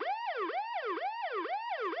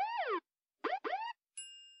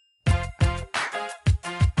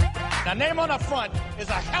The name on the front is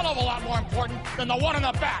a hell of a lot more important than the one on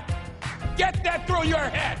the back. Get that through your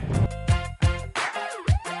head.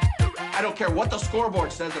 I don't care what the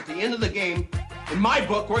scoreboard says at the end of the game. In my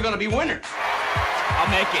book, we're going to be winners.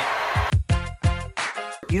 I'll make it.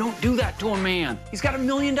 You don't do that to a man. He's got $1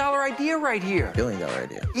 million idea right here. $1 billion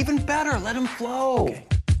idea. Even better, let him flow. Okay.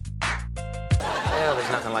 Well,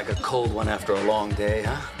 there's nothing like a cold one after a long day,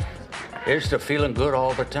 huh? Here's to feeling good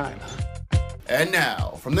all the time. And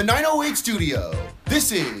now, from the 908 studio,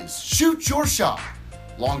 this is Shoot Your Shot.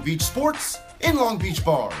 Long Beach Sports in Long Beach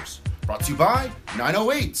Bars. Brought to you by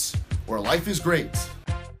 908s, where life is great.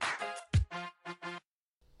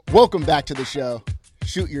 Welcome back to the show,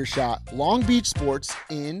 Shoot Your Shot, Long Beach Sports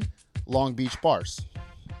in Long Beach Bars.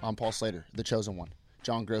 I'm Paul Slater, the chosen one.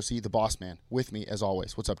 John Grossi, the boss man, with me as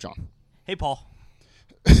always. What's up, John? Hey, Paul.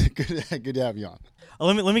 Good to have you on.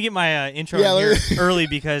 Let me get my intro in here early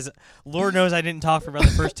because Lord knows I didn't talk for about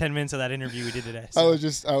the first 10 minutes of that interview we did today. So.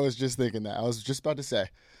 I was just thinking that. I was just about to say,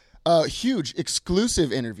 huge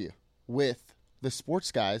exclusive interview with the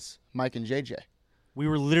sports guys, Mike and JJ. We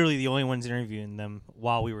were literally the only ones interviewing them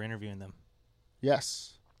while we were interviewing them.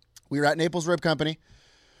 Yes, we were at Naples Rib Company,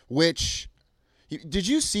 which. Did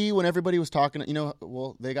you see when everybody was talking?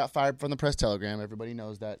 Well, they got fired from the Press Telegram. Everybody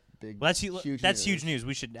knows that big. Well, that's huge news.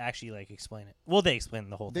 We should actually explain it. Well, they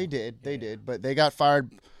explained the whole thing. They did, but they got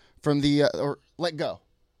fired from the or let go.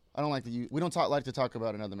 I don't like to. We don't like to talk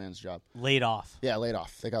about another man's job. Laid off. Yeah, laid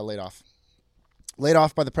off. They got laid off. Laid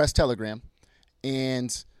off by the Press Telegram,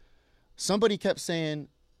 and somebody kept saying,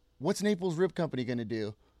 "What's Naples Rib Company going to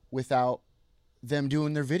do without them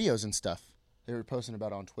doing their videos and stuff?" They were posting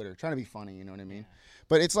about it on Twitter, trying to be funny, you know what I mean?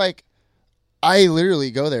 But it's like, I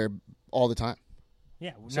literally go there all the time.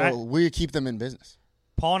 Yeah. So we keep them in business.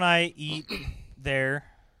 Paul and I eat there,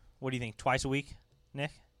 what do you think, twice a week,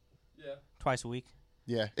 Nick? Yeah. Twice a week.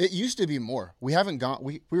 Yeah. It used to be more. We haven't gone,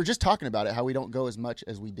 we were just talking about it, how we don't go as much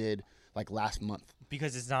as we did last month.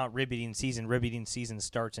 Because it's not rib eating season. Rib eating season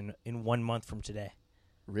starts in 1 month from today.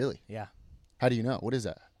 Really? Yeah. How do you know? What is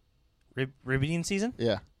that? Rib eating season?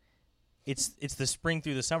 Yeah. It's the spring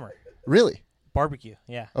through the summer. Really? Barbecue,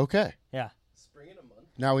 yeah. Okay. Yeah. Spring in a month.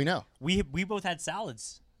 Now we know. We both had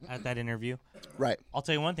salads at that interview. Right. I'll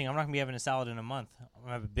tell you one thing. I'm not going to be having a salad in a month. I'm going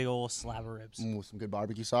to have a big old slab of ribs. With some good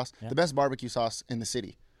barbecue sauce. Yep. The best barbecue sauce in the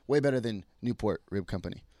city. Way better than Newport Rib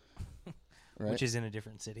Company. Right? Which is in a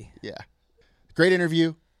different city. Yeah. Great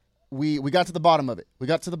interview. We got to the bottom of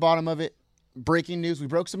it. Breaking news. We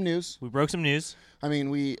broke some news. I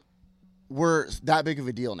mean, we're that big of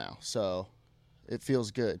a deal now, so it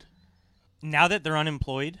feels good. Now that they're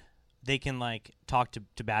unemployed, they can talk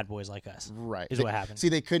to bad boys like us. Right. What happened. See,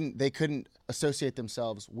 they couldn't associate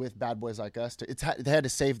themselves with bad boys like us. They had to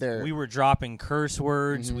save their. We were dropping curse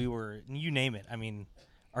words. Mm-hmm. We were, you name it. I mean,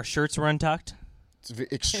 our shirts were untucked. It's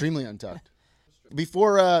extremely untucked.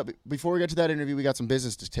 Before we get to that interview, we got some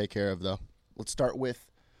business to take care of, though. Let's start with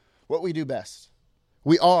what we do best.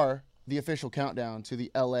 We are the official countdown to the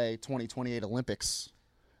LA 2028 Olympics.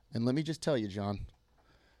 And let me just tell you, John.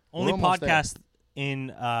 Only podcast in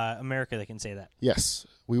America that can say that. Yes.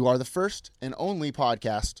 We are the first and only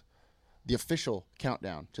podcast, the official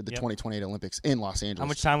countdown to the 2028 Olympics in Los Angeles. How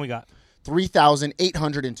much time we got?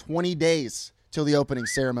 3,820 days till the opening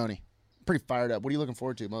ceremony. Pretty fired up. What are you looking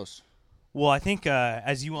forward to most? Well, I think,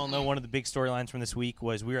 as you all know, one of the big storylines from this week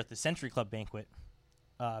was we were at the Century Club banquet.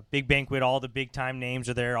 Big banquet, all the big-time names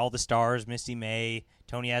are there, all the stars, Misty May,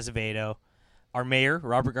 Tony Azevedo. Our mayor,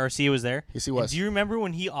 Robert Garcia, was there. Yes, he was. And do you remember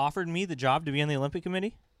when he offered me the job to be on the Olympic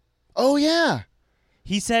Committee? Oh, yeah.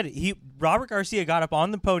 He said, Robert Garcia got up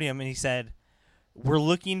on the podium and he said, we're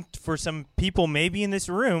looking for some people maybe in this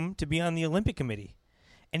room to be on the Olympic Committee.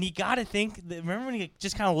 And he got to think, remember when he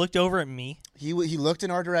just kind of looked over at me? He looked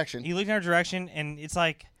in our direction. He looked in our direction, and it's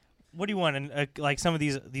like, what do you want? And like some of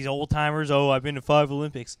these old timers, I've been to 5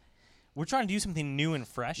 Olympics. We're trying to do something new and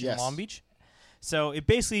fresh in Long Beach. So it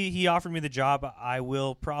basically, he offered me the job. I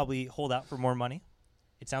will probably hold out for more money.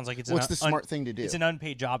 It sounds like it's what's the smart thing to do? It's an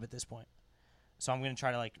unpaid job at this point. So I'm going to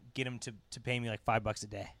try to get him to pay me $5 a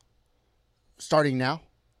day. Starting now?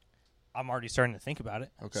 I'm already starting to think about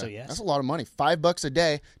it. Okay. So yes. That's a lot of money. $5 a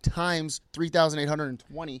day times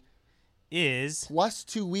 3,820 is plus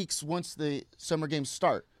 2 weeks once the summer games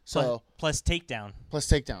start. So plus takedown.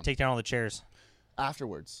 Take down all the chairs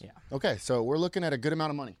afterwards. Yeah. Okay, so we're looking at a good amount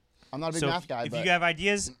of money. I'm not a big math guy. If you have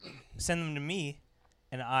ideas, send them to me,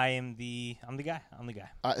 and I'm the guy.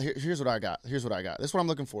 Here's what I got. This is what I'm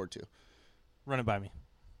looking forward to. Run it by me.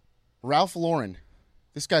 Ralph Lauren.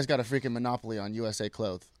 This guy's got a freaking monopoly on USA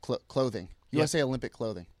clothing. USA Olympic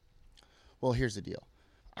clothing. Well, here's the deal.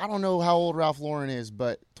 I don't know how old Ralph Lauren is,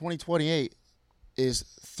 but 2028 is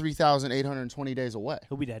 3,820 days away.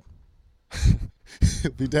 He'll be dead.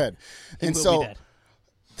 He'll be dead. He And will so be dead.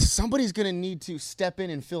 somebody's going to need to step in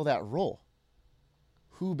and fill that role.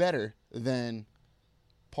 Who better than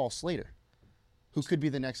Paul Slater, who could be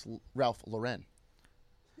the next Ralph Lauren?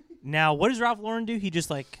 Now, what does Ralph Lauren do? He just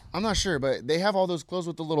like I'm not sure, but they have all those clothes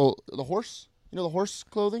with the horse. You know the horse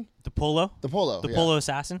clothing? the polo. The polo. The yeah. polo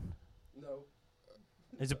assassin. No.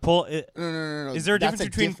 Is it polo? No. Is there a That's difference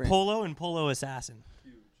between different- polo and polo assassin?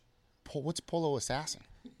 What's polo assassin?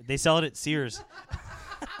 They sell it at Sears.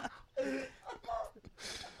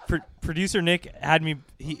 Producer Nick had me.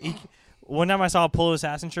 He one time I saw a polo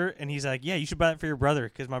assassin shirt, and he's like, "Yeah, you should buy that for your brother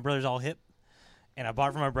because my brother's all hip." And I bought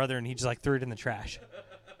it for my brother, and he just like threw it in the trash.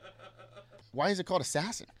 Why is it called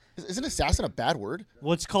assassin? Isn't assassin a bad word?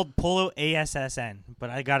 Well, it's called Polo ASSN, but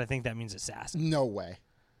I gotta think that means assassin. No way.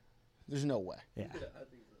 There's no way. Yeah.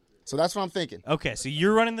 So that's what I'm thinking. Okay, so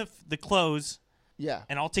you're running the clothes, Yeah.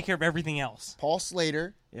 and I'll take care of everything else. Paul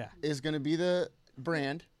Slater Yeah. is going to be the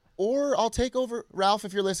brand, or I'll take over. Ralph,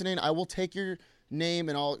 if you're listening, I will take your name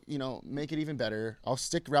and I'll make it even better. I'll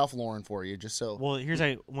stick Ralph Lauren for you, just so. Well, here's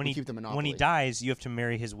when he keep the when he monopoly. dies, you have to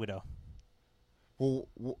marry his widow. Well,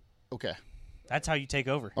 okay. That's how you take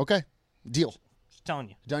over. Okay. Deal. Just telling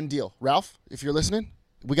you, Done deal. Ralph, if you're listening,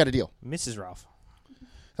 we got a deal. Mrs. Ralph.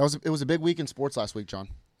 It was a big week in sports last week, John.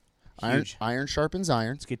 Huge. Iron sharpens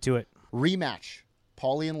iron. Let's get to it. Rematch.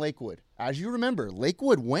 Paulie and Lakewood. As you remember,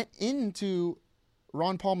 Lakewood went into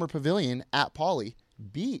Ron Palmer Pavilion at Paulie,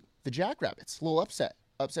 beat the Jackrabbits. A little upset.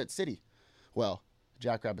 Upset city. Well,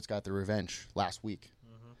 Jackrabbits got their revenge last week.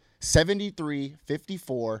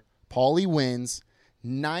 73-54. Paulie wins.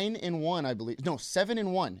 9-1, I believe. No,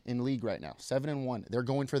 7-1 in league right now. 7-1. They're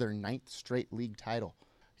going for their 9th straight league title.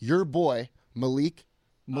 Your boy, Malik,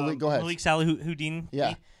 go ahead. Malik Salahuddin.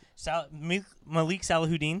 Yeah. Malik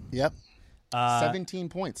Salahuddin. Yep. 17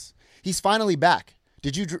 points. He's finally back.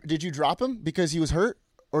 Did you drop him because he was hurt,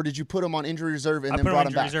 or did you put him on injury reserve and then brought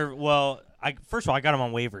him back? Reserve. Well, first of all, I got him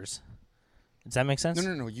on waivers. Does that make sense?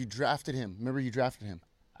 No. You drafted him. Remember, you drafted him.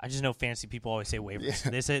 I just know fantasy people always say waivers.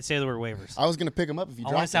 They say the word waivers. I was gonna pick him up if you I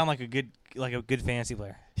dropped want him. to sound like a good fantasy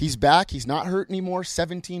player. He's back. He's not hurt anymore.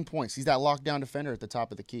 17 points. He's that lockdown defender at the top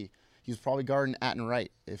of the key. He was probably guarding Atten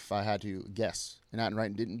Wright, if I had to guess. And Atten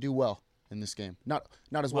Wright didn't do well in this game. Not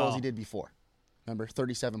as well as he did before. Remember,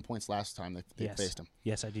 37 points last time they faced him.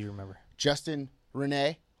 Yes, I do remember. Justin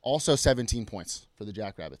Renee, also 17 points for the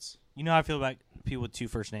Jackrabbits. You know how I feel about people with two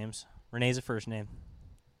first names? Renee's a first name.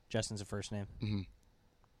 Justin's a first name. Mm-hmm.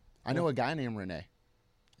 I know a guy named Renee.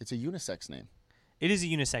 It's a unisex name. It is a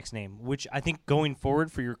unisex name, which I think going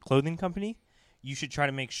forward for your clothing company, you should try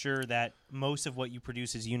to make sure that most of what you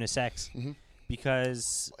produce is unisex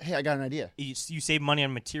because Hey, I got an idea. you save money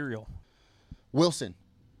on material. Wilson,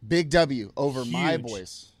 big W over my Huge.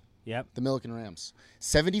 boys, Yep. the Milliken Rams.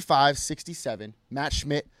 75-67. Matt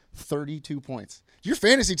Schmidt, 32 points. Your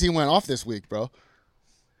fantasy team went off this week, bro.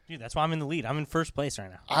 Dude, that's why I'm in the lead. I'm in first place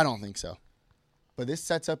right now. I don't think so. But this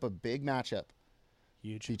sets up a big matchup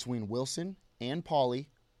Huge. between Wilson and Paulie.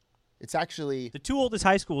 It's actually, The two oldest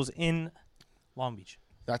high schools in Long Beach.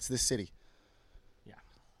 that's this city. Yeah.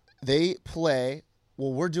 They play,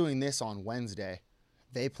 well, we're doing this on Wednesday.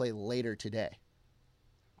 They play later today.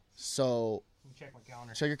 So Check my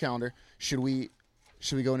calendar. check your calendar. Should we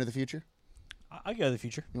go into the future? I'll go to the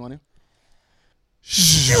future. You want to?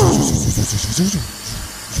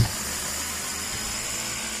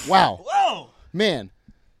 Wow. Whoa! Man.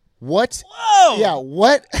 What? Whoa! Yeah,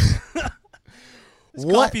 what? This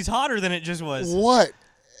what? coffee's hotter than it just was. What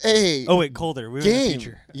a Oh, wait, colder. We're in the game.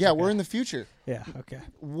 future. Yeah, Okay. we're in the future. Yeah, okay.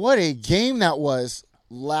 What a game that was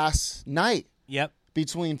last night Yep.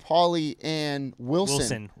 between Paulie and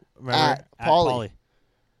Wilson. Remember? At Pauly.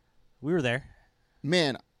 We were there.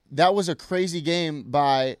 Man, that was a crazy game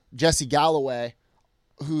by Jesse Galloway,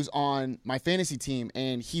 who's on my fantasy team,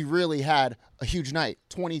 and he really had a huge night.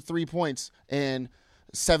 23 points and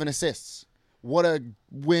 7 assists. What a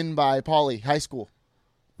win by Paulie High School.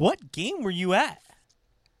 What game were you at?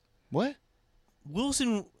 What?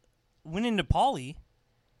 Wilson went into Pauly.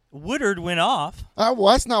 Woodard went off. Well,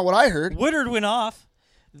 that's not what I heard. Woodard went off.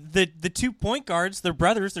 The 2 point guards, they're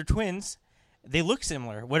brothers, they're twins. They look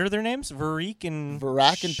similar. What are their names? Varak and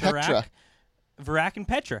Petra. Varak and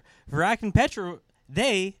Petra. Varak and Petra,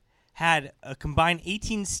 they had a combined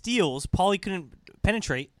 18 steals. Pauly couldn't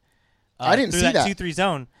penetrate. I didn't through see that. 2-3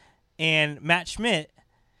 zone. And Matt Schmidt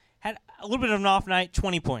had a little bit of an off night,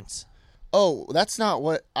 20 points. Oh, that's not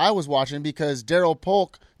what I was watching because Daryl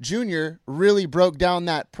Polk Jr. really broke down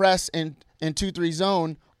that press in 2-3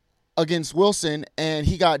 zone against Wilson, and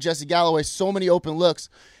he got Jesse Galloway so many open looks,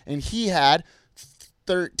 and he had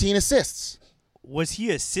 13 assists. Was he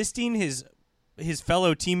assisting his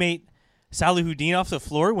fellow teammate Salahuddin off the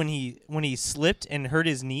floor when he slipped and hurt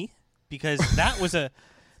his knee? Because that was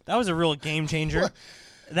a real game changer.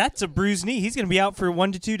 That's a bruised knee. He's going to be out for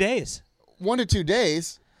 1 to 2 days. 1 to 2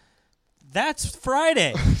 days? That's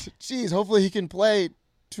Friday. Jeez, hopefully he can play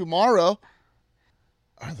tomorrow.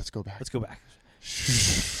 All right, let's go back.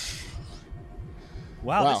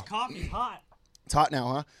 Wow, this coffee's hot. It's hot now,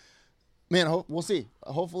 huh? Man, we'll see.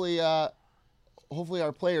 Hopefully our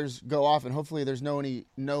players go off, and hopefully there's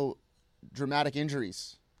no dramatic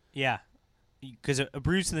injuries. Yeah, because a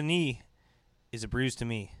bruise to the knee is a bruise to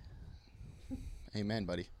me. Amen,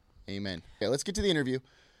 buddy. Amen. Okay, let's get to the interview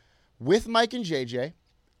with Mike and JJ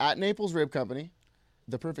at Naples Rib Company,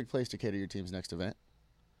 the perfect place to cater your team's next event.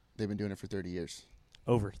 They've been doing it for 30 years.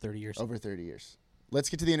 Over 30 years. Over 30 years. Let's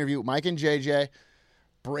get to the interview. Mike and JJ,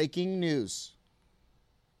 breaking news.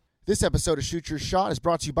 This episode of Shoot Your Shot is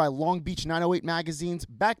brought to you by Long Beach 908 Magazine's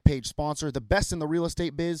backpage sponsor, the best in the real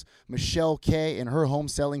estate biz, Michelle Kay and her home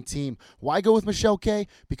selling team. Why go with Michelle Kay?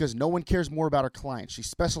 Because no one cares more about her clients. She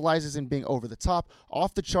specializes in being over the top,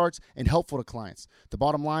 off the charts, and helpful to clients. The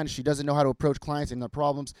bottom line is she doesn't know how to approach clients and their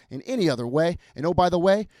problems in any other way. And oh, by the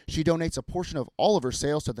way, she donates a portion of all of her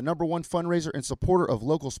sales to the #1 fundraiser and supporter of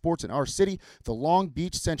local sports in our city, the Long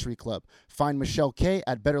Beach Century Club. Find Michelle Kay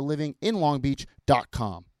at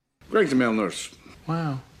betterlivinginlongbeach.com. Greg's a male nurse.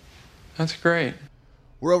 Wow. That's great.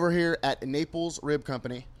 We're over here at Naples Rib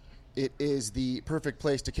Company. It is the perfect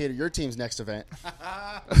place to cater your team's next event.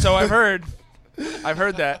 So I've heard. I've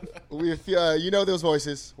heard that. You know those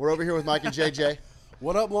voices. We're over here with Mike and JJ.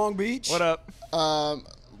 What up, Long Beach? What up?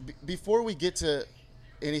 Before we get to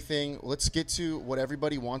anything, let's get to what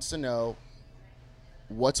everybody wants to know.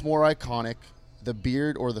 What's more iconic, the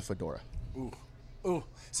beard or the fedora? Ooh.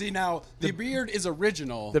 See, now the beard is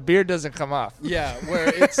original. The beard doesn't come off. Yeah,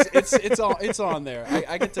 where it's on there.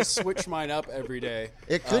 I get to switch mine up every day.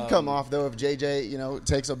 It could come off though if JJ,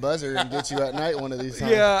 takes a buzzer and gets you at night one of these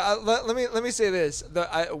times. Yeah, let me say this.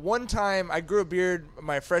 One time I grew a beard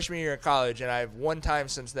my freshman year in college, and I've one time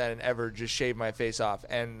since then ever just shaved my face off,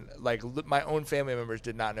 and my own family members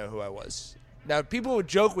did not know who I was. Now people would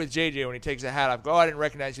joke with JJ when he takes a hat off. Go, I didn't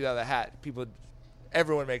recognize you without the hat.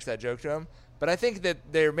 Everyone makes that joke to him. But I think that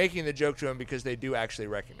they're making the joke to him because they do actually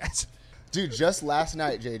recognize him. Dude, just last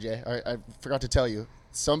night, JJ, I forgot to tell you,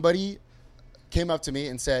 somebody came up to me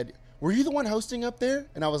and said, "Were you the one hosting up there?"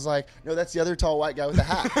 And I was like, "No, that's the other tall white guy with the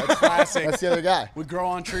hat. That's classic. That's the other guy." We grow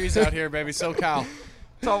on trees out here, baby. SoCal.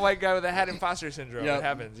 Tall white guy with a hat, imposter syndrome. Yep. It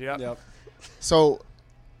happens. Yep. So,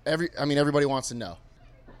 everybody wants to know.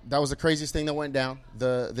 That was the craziest thing that went down.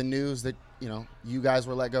 The news that you guys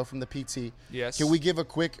were let go from the PT. Yes. Can we give a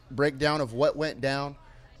quick breakdown of what went down,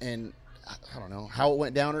 and I don't know how it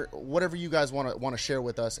went down, or whatever you guys want to share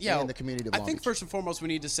with us and the community of Long I think Beach. first and foremost we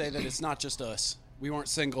need to say that it's not just us. We weren't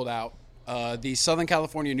singled out. The Southern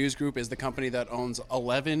California News Group is the company that owns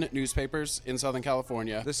 11 newspapers in Southern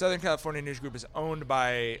California. The Southern California News Group is owned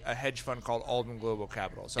by a hedge fund called Alden Global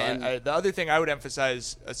Capital. So the other thing I would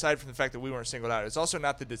emphasize, aside from the fact that we weren't singled out, it's also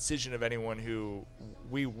not the decision of anyone who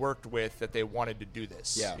we worked with that they wanted to do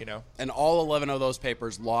this. Yeah. And all 11 of those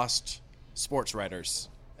papers lost sports writers.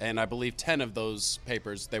 And I believe 10 of those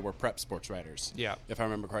papers, they were prep sports writers. Yeah. If I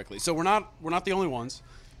remember correctly. So we're not the only ones.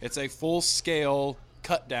 It's a full-scale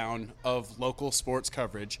cut down of local sports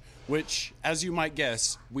coverage, which, as you might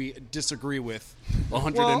guess, we disagree with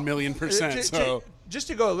 100,000,000%. So just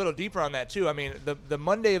to go a little deeper on that too, I mean, the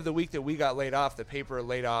Monday of the week that we got laid off, the paper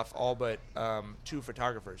laid off all but 2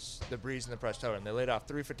 photographers, the Breeze and the Press Telegram. They laid off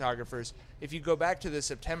 3 photographers. If you go back to the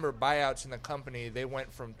September buyouts in the company, they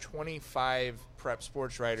went from 25 prep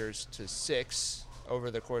sports writers to 6 over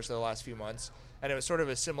the course of the last few months. And it was sort of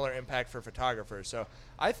a similar impact for photographers. So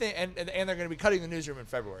I think, and they're going to be cutting the newsroom in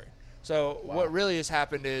February. So what really has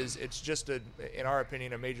happened is it's just, in our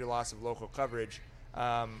opinion, a major loss of local coverage.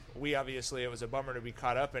 We obviously, it was a bummer to be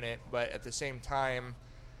caught up in it, but at the same time,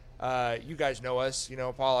 you guys know us.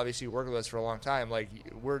 Paul, obviously you worked with us for a long time.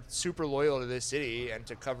 We're super loyal to this city and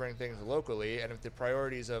to covering things locally. And if the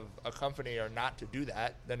priorities of a company are not to do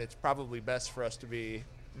that, then it's probably best for us to be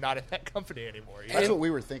not in that company anymore. That's what we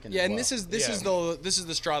were thinking. Yeah, as and well. this is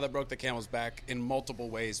the straw that broke the camel's back in multiple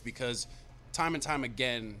ways, because time and time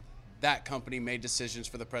again, that company made decisions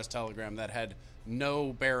for the Press Telegram that had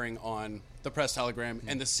no bearing on the Press Telegram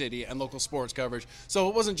and the city and local sports coverage. So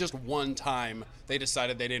it wasn't just one time they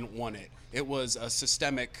decided they didn't want it. It was a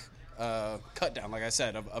systemic cut down, like I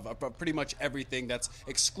said, of pretty much everything that's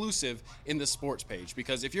exclusive in the sports page.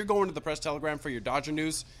 Because if you're going to the Press Telegram for your Dodger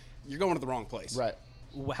news, you're going to the wrong place. Right.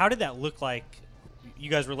 How did that look like? You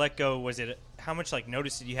guys were let go. Was it how much like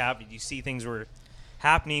notice did you have? Did you see things were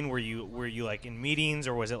happening? Were you like in meetings,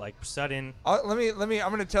 or was it like sudden? Let me. I'm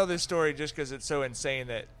going to tell this story just because it's so insane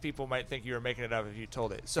that people might think you were making it up if you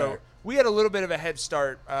told it. So we had a little bit of a head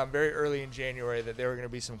start very early in January that there were going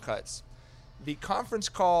to be some cuts. The conference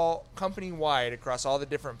call company-wide across all the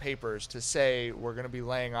different papers to say we're going to be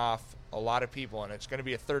laying off a lot of people, and it's going to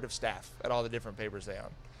be a third of staff at all the different papers they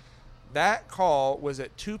own. That call was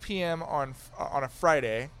at 2 p.m. on a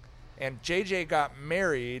Friday, and JJ got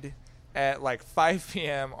married at like 5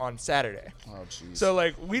 p.m. on Saturday. Oh, jeez. So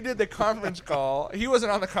like we did the conference call. He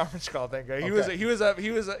wasn't on the conference call, thank God. He was up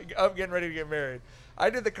getting ready to get married. I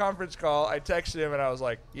did the conference call. I texted him and I was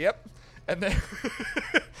like, "Yep." And then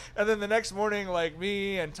and then the next morning, like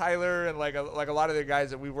me and Tyler and like a lot of the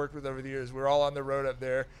guys that we worked with over the years, we were all on the road up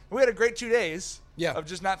there. We had a great 2 days of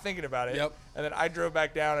just not thinking about it. Yep. And then I drove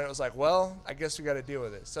back down and it was like, well, I guess we got to deal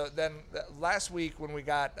with it. So then last week when we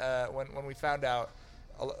got when we found out,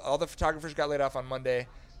 all the photographers got laid off on Monday.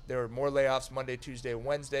 There were more layoffs Monday, Tuesday,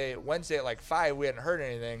 Wednesday. Wednesday at like 5, we hadn't heard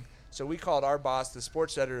anything. So we called our boss, the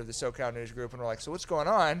sports editor of the SoCal News Group, and we're like, so what's going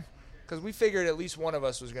on? Because we figured at least one of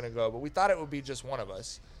us was going to go, but we thought it would be just one of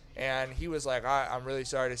us. And he was like, I'm really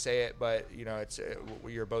sorry to say it, but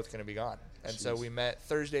you're both going to be gone. And so we met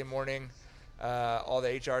Thursday morning. All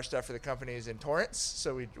the HR stuff for the company is in Torrance,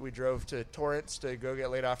 so we drove to Torrance to go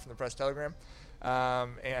get laid off from the Press Telegram.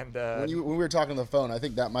 When we were talking on the phone, I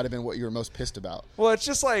think that might have been what you were most pissed about. Well, it's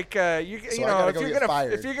just like if you're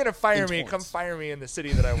gonna fire me, come fire me in the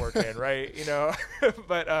city that I work in, right?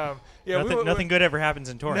 But nothing good ever happens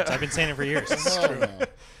in Torrance. No. I've been saying it for years. No.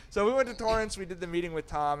 So we went to Torrance. We did the meeting with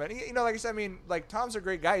Tom, and like I said, I mean, like Tom's a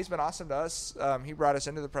great guy. He's been awesome to us. He brought us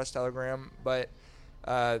into the Press Telegram, but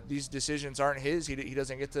these decisions aren't his. He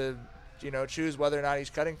doesn't get to choose whether or not he's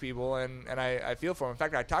cutting people, and I feel for him. In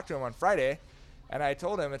fact, I talked to him on Friday. And I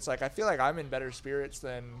told him, it's like, I feel like I'm in better spirits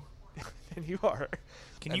than you are.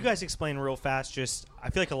 Can you guys explain real fast, I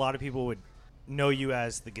feel like a lot of people would know you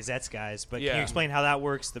as the Gazettes guys, but can you explain how that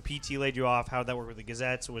works? The PT laid you off. How did that work with the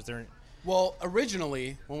Gazettes? Was there... Well,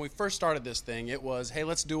 originally, when we first started this thing, it was, hey,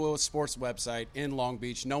 let's do a sports website in Long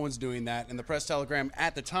Beach. No one's doing that. And the Press Telegram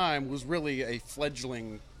at the time was really a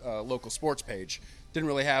fledgling local sports page. Didn't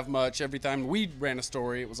really have much. Every time we ran a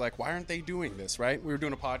story, it was like, why aren't they doing this, right? We were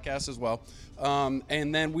doing a podcast as well.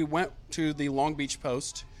 And then we went to the Long Beach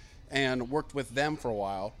Post and worked with them for a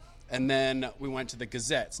while. And then we went to the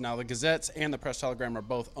Gazettes. Now, the Gazettes and the Press Telegram are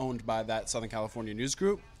both owned by that Southern California News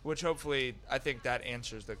Group. Which hopefully, I think that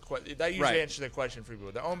answers the question. That usually answers the question for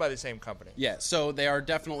people. They're owned by the same company. Yeah, so they are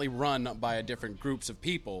definitely run by different groups of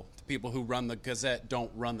people. The people who run the Gazette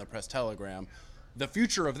don't run the Press Telegram. The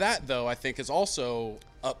future of that, though, I think is also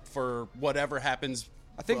up for whatever happens.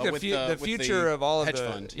 I think the future of all of hedge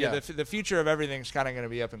fund. The future of everything's kind of going to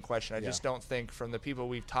be up in question. I just don't think from the people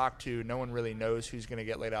we've talked to, no one really knows who's going to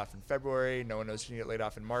get laid off in February. No one knows who's going to get laid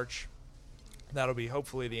off in March. That'll be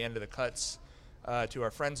hopefully the end of the cuts to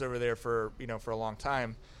our friends over there for a long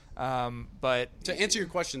time. But to answer your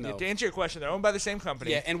question, though, they're owned by the same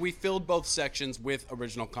company. Yeah, and we filled both sections with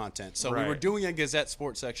original content. So we were doing a Gazette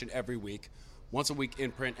sports section every week. Once a week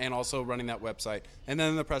in print, and also running that website. And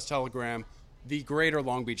then in the Press Telegram, the greater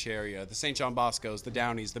Long Beach area, the St. John Boscos, the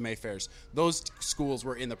Downies, the Mayfairs, those schools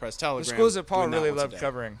were in the Press Telegram. The schools that Paul really loved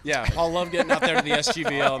covering. Yeah, Paul loved getting out there to the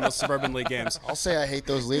SGVL and those suburban league games. I'll say I hate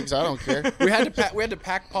those leagues. I don't care. We had to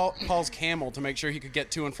pack Paul's camel to make sure he could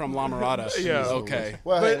get to and from La Mirada. Yeah. Okay.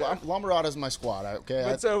 Well, hey, La Mirada's my squad. Okay.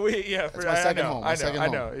 But so we, that's my second home. I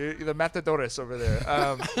know. You're the Matadores over there.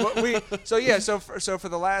 So for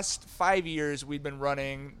the last 5 years, we've been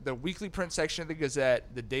running the weekly print section of the Gazette,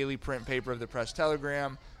 the daily print paper of the Press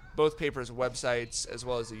Telegram, both papers' websites, as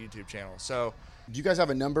well as the YouTube channel. So, do you guys have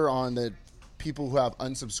a number on the people who have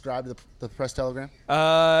unsubscribed to the Press Telegram?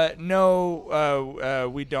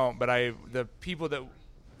 No, we don't. But the people that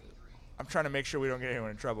I'm trying to make sure we don't get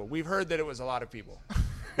anyone in trouble. We've heard that it was a lot of people.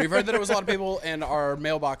 We've heard that it was a lot of people, and our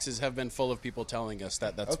mailboxes have been full of people telling us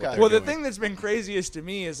that's what they're doing. The thing that's been craziest to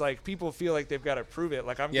me is like people feel like they've got to prove it.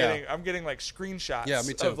 Like I'm getting like screenshots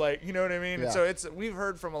me too. of like, you know what I mean? Yeah. And so we've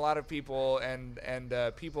heard from a lot of people, and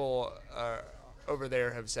people over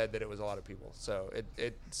there have said that it was a lot of people. So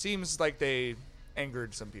it seems like they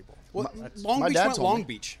angered some people. Well, Long Beach went Long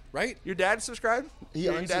Beach, right? Your dad subscribed?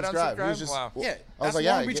 Your dad unsubscribed? He was just, wow. Yeah, I was like,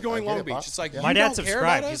 Long Beach going Long Beach. It's like my dad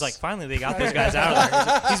subscribed. He's like, finally they got those guys out of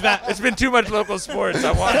there. He's back. It's been too much local sports.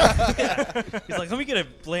 I want it. He's like, let me get a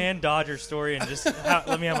bland Dodger story and just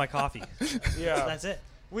let me have my coffee. Yeah, that's it.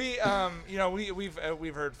 We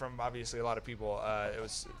we've heard from obviously a lot of people. It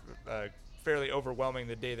was fairly overwhelming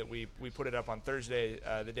the day that we put it up on Thursday,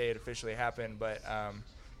 the day it officially happened. But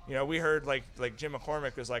we heard like Jim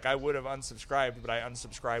McCormick was like, I would have unsubscribed, but I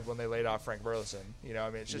unsubscribed when they laid off Frank Burleson.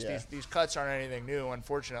 It's just these cuts aren't anything new,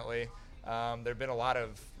 unfortunately. There've been a lot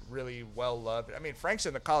of really well loved. I mean, Frank's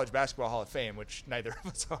in the College Basketball Hall of Fame, which neither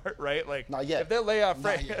of us are, right? Like, not yet. If they lay off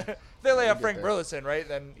Frank, Frank Burleson, right?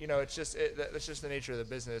 Then it's just that's just the nature of the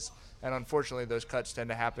business. And unfortunately, those cuts tend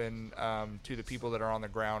to happen to the people that are on the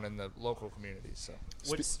ground in the local communities.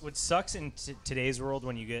 So, what sucks in today's world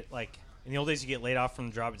when you get like in the old days you get laid off from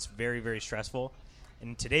the job, it's very very stressful.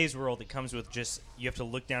 In today's world, it comes with just you have to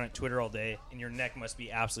look down at Twitter all day, and your neck must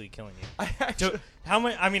be absolutely killing you. How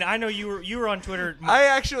much? I mean, I know you were on Twitter. I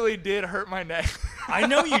actually did hurt my neck. I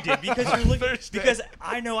know you did because you're looking. Because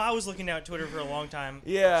I know I was looking down at Twitter for a long time.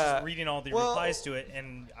 Yeah, just reading all the replies to it,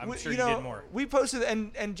 and I'm sure you did more. We posted,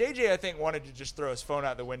 and JJ I think wanted to just throw his phone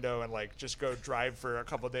out the window and like just go drive for a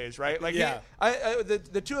couple days, right? Like, yeah.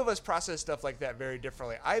 The two of us process stuff like that very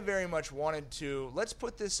differently. I very much wanted to let's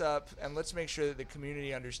put this up and let's make sure that the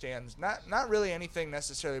community understands not really anything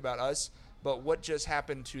necessarily about us, but what just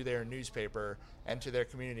happened to their newspaper and to their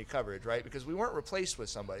community coverage, right? Because we weren't replaced with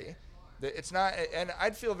somebody. It's not, and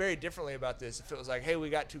I'd feel very differently about this if it was like, hey, we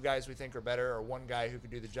got two guys we think are better, or one guy who could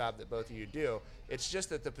do the job that both of you do. It's just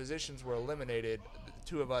that the positions were eliminated, the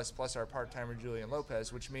two of us plus our part-timer Julian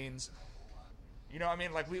Lopez, which means,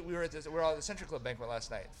 like we were all at the Century Club banquet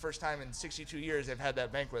last night. First time in 62 years they've had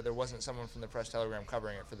that banquet. There wasn't someone from the Press Telegram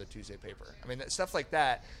covering it for the Tuesday paper. I mean, stuff like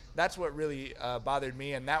that. That's what really bothered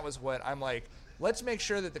me, and that was what I'm like. Let's make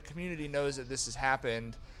sure that the community knows that this has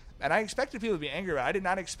happened. And I expected people to be angry about it. I did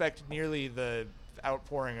not expect nearly the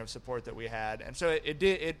outpouring of support that we had, and so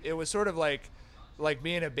it was sort of like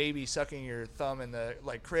being a baby sucking your thumb in the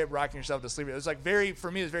crib, rocking yourself to sleep. It was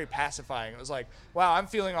for me it was very pacifying. It was like, wow, I'm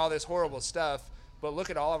feeling all this horrible stuff. But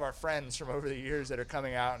look at all of our friends from over the years that are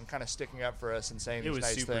coming out and kind of sticking up for us and saying these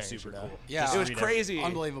nice things. It was super cool. Yeah, it was crazy,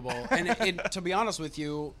 unbelievable. And to be honest with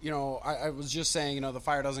you, I was just saying, the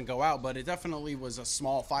fire doesn't go out, but it definitely was a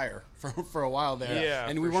small fire for a while there. Yeah,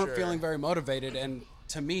 and we weren't feeling very motivated. And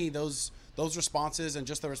to me, those responses and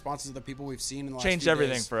just the responses of the people we've seen in the last changed few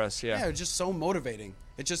everything days, for us. Yeah, it was just so motivating.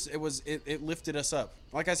 It lifted us up.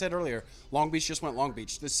 Like I said earlier, Long Beach just went Long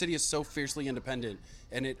Beach. The city is so fiercely independent,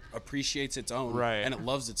 and it appreciates its own, right, and it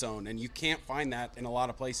loves its own, and you can't find that in a lot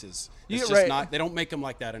of places. It's just not. They don't make them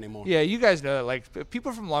like that anymore. Yeah, you guys know that. Like,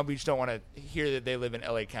 people from Long Beach don't want to hear that they live in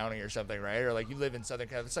LA County or something, right? Or like you live in Southern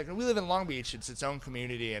California. It's like we live in Long Beach. It's its own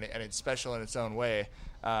community, and it's special in its own way.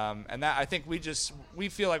 And that I think we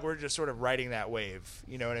feel like we're just sort of riding that wave.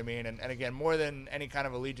 You know what I mean? And again, more than any kind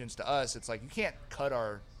of allegiance to us, it's like you can't cut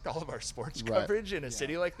all of our sports coverage in a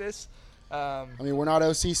city like this. I mean, we're not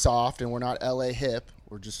OC soft and we're not LA hip.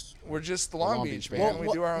 We're just Long Beach, man.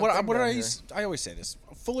 We do our own thing. I always say this.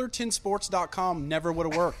 FullertonSports.com never would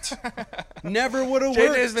have worked. Never would have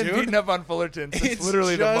worked. JJ has been beating up on Fullerton since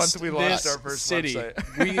literally the month we launched our first city.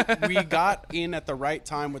 website. we got in at the right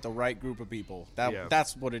time with the right group of people.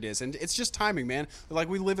 That's what it is, and it's just timing, man. Like,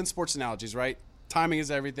 we live in sports analogies, right? Timing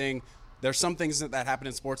is everything. There's some things that happen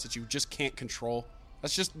in sports that you just can't control.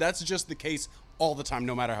 That's just the case all the time,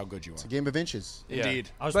 no matter how good you are. It's a game of inches. Yeah. Indeed.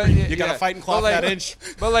 You got to fight and claw for that inch.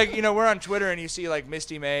 But we're on Twitter and you see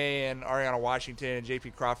Misty May and Ariana Washington and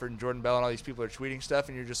JP Crawford and Jordan Bell and all these people are tweeting stuff,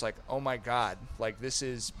 and you're just like, oh my God, this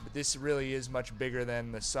really is much bigger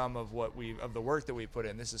than the sum of the work that we put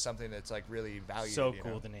in. This is something that's really valued. So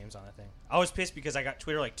cool, the names on that thing. I was pissed because I got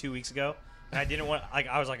Twitter 2 weeks ago. And I didn't want,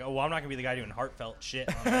 I was like, oh, well, I'm not going to be the guy doing heartfelt shit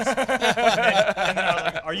on this. and then I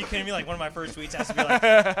was like, are you kidding me? One of my first tweets has to be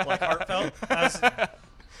like heartfelt.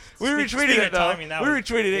 We retweeted it, though. We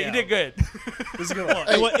retweeted it. Yeah. You did good. It was a good one.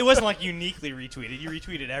 It wasn't uniquely retweeted. You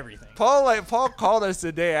retweeted everything. Paul called us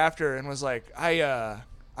the day after and was like, I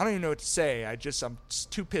don't even know what to say. I'm just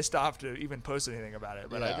too pissed off to even post anything about it.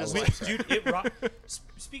 But dude,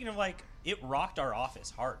 speaking of it rocked our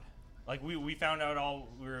office hard. We found out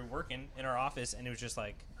we were working in our office, and it was just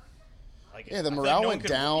the morale went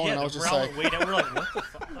down, and I was just like, way down. We were like, what the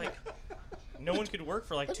fuck? No one could work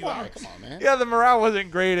for 2 hours. Come on, man. Yeah, the morale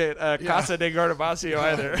wasn't great at Casa de Gardabasio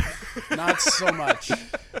either. Not so much.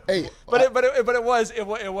 Hey, but it was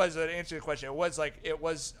to answer your question. It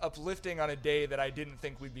was uplifting on a day that I didn't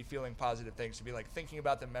think we'd be feeling positive things, to be thinking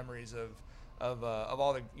about the memories of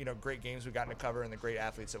all the great games we got to cover and the great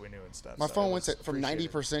athletes that we knew and stuff. My phone went from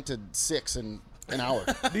 90% to 6 in an hour.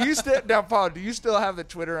 Do you still now, Paul? Do you still have the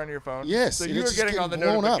Twitter on your phone? Yes. So you were getting all the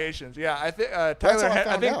blown notifications. Up. Yeah, I think That's Tyler. how I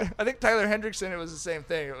found out. I think Tyler Hendrickson. It was the same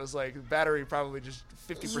thing. It was like battery probably just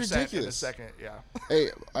 50% in a second. Yeah. Hey,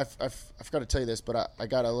 I forgot to tell you this, but I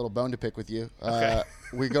got a little bone to pick with you. Okay.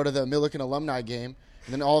 We go to the Milliken alumni game,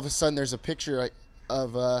 and then all of a sudden there's a picture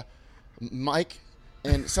of Mike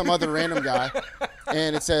and some other random guy,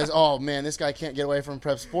 and it says, "Oh man, this guy can't get away from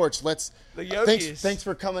Prep Sports. The Yogis. Thanks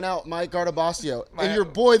for coming out, Mike Gardabasio." And your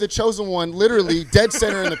boy, the chosen one, literally dead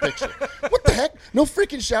center in the picture. What the heck? No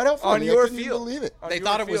freaking shout out for on me. your I couldn't field. believe it. They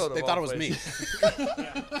thought it was me.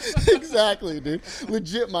 Exactly, dude.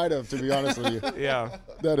 Legit might have, to be honest with you. Yeah.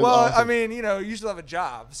 That is well, awesome. I mean, you still have a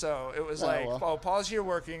job, so it was like, well. oh, Paul's here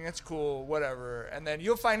working. It's cool, whatever. And then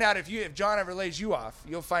you'll find out if John ever lays you off.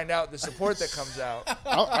 You'll find out the support that comes out.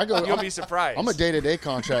 You'll be surprised. I'm a day-to-day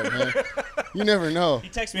contract, man. You never know. He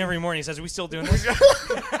texts me every morning. He says, "Are we still doing this?"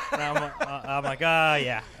 And I'm like,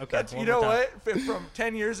 yeah, okay. You know what? From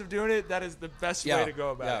 10 years of doing it, that is the best way to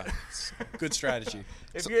go about it. It's good strategy.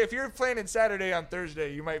 If you're playing in Saturday on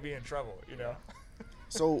Thursday, you might be in trouble.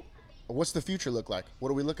 So, what's the future look like? What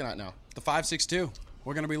are we looking at now? The 5.62.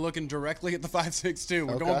 We're going to be looking directly at the 5.62.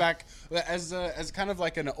 We're Okay. going back as kind of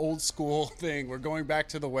like an old school thing. We're going back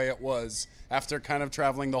to the way it was after kind of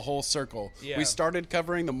traveling the whole circle. Yeah. We started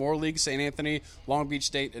covering the Moore League, St. Anthony, Long Beach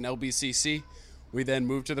State, and LBCC. We then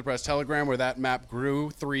moved to the Press Telegram, where that map grew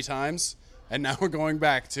 3 times. And now we're going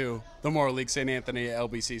back to the Moore League, St. Anthony,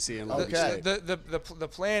 LBCC, and Long Beach State. The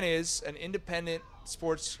plan is an independent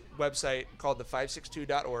sports website called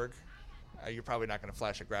the562.org. You're probably not going to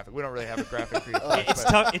flash a graphic. We don't really have a graphic for you.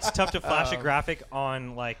 It's tough to flash a graphic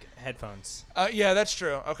on like headphones. Yeah, that's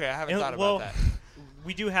true. Okay, I haven't thought about that.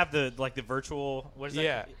 We do have the virtual. What is that?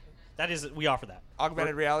 Yeah. That is, we offer that.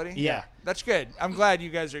 Augmented reality? Yeah. That's good. I'm glad you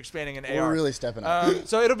guys are expanding in AR. We're really stepping up.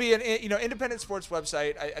 So it'll be an independent sports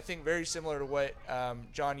website. I think very similar to what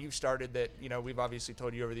John, you've started that we've obviously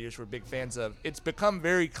told you over the years we're big fans of. It's become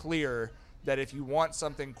very clear that if you want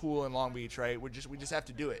something cool in Long Beach, right, we just have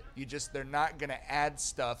to do it. They're not going to add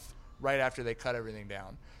stuff right after they cut everything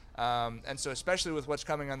down. And so especially with what's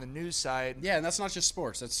coming on the news side. Yeah, and that's not just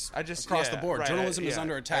sports. That's across the board. Right, Journalism is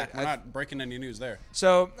under attack. We're not breaking any news there.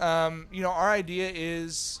 So, our idea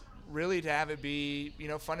is really to have it be,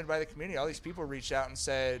 funded by the community. All these people reached out and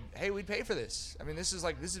said, hey, we'd pay for this. I mean, this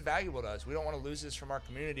is valuable to us. We don't want to lose this from our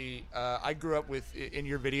community. I grew up in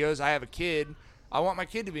your videos. I have a kid. I want my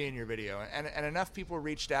kid to be in your video. And enough people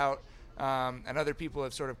reached out, and other people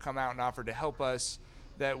have sort of come out and offered to help us,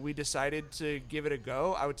 that we decided to give it a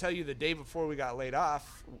go. I would tell you the day before we got laid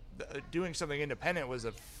off, doing something independent was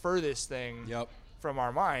the furthest thing from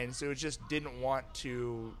our minds. It was just didn't want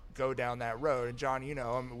to go down that road. And John,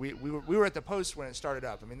 we were at the Post when it started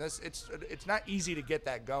up. I mean, it's not easy to get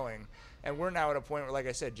that going. And we're now at a point where, like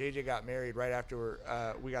I said, JJ got married right after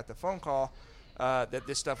we got the phone call that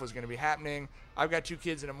this stuff was going to be happening. I've got 2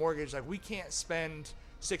 kids and a mortgage. Like, we can't spend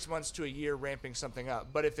 6 months to a year ramping something up.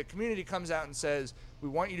 But if the community comes out and says, we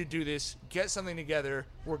want you to do this, get something together,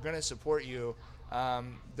 we're going to support you,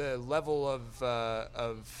 the level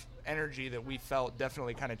of energy that we felt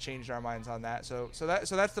definitely kind of changed our minds on that. So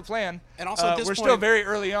that's the plan. And also at this we're point, still very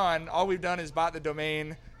early on. All we've done is bought the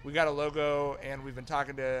domain. We got a logo, and we've been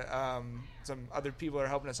talking to some other people that are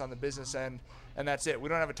helping us on the business end, and that's it. We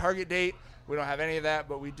don't have a target date. We don't have any of that,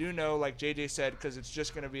 but we do know, like JJ said, because it's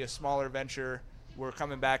just going to be a smaller venture, we're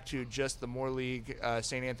coming back to just the Moore League,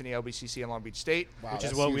 St. Anthony, LBCC, and Long Beach State. Wow, which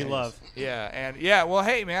is what we love. Yeah, well,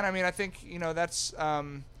 hey, man, I mean, I think, that's...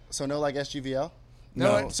 So no, like SGVL?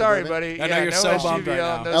 No, sorry, buddy. I know you're so bummed right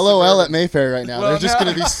now. no LOL Suburban. at Mayfair right now. Well, They're just no.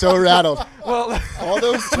 going to be so rattled. Well, All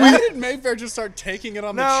those Why tweets. did Mayfair just start taking it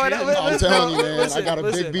on the No, chin? and I'm telling you, man. Listen, I got a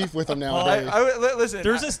listen. big beef with them Well, nowadays. listen.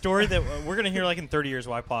 There's a story that we're gonna hear like in 30 years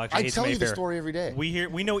why Paul actually I hates tell you Mayfair. the story every day.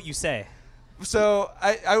 We know what you say. So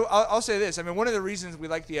I'll say this. I mean, one of the reasons we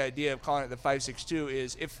like the idea of calling it the 562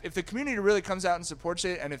 is if the community really comes out and supports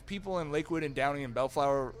it, and if people in Lakewood and Downey and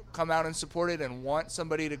Bellflower come out and support it and want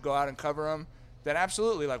somebody to go out and cover them, then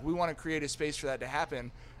absolutely, like, we want to create a space for that to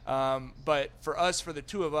happen. But for us, for the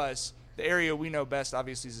 2 of us, the area we know best,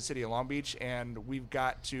 obviously, is the city of Long Beach, and we've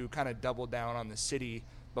got to kind of double down on the city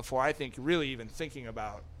before I think really even thinking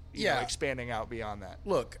about you know, expanding out beyond that.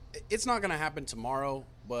 Look, it's not going to happen tomorrow,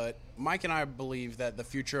 but Mike and I believe that the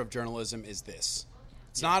future of journalism is this.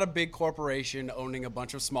 It's not a big corporation owning a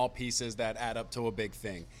bunch of small pieces that add up to a big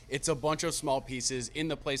thing. It's a bunch of small pieces in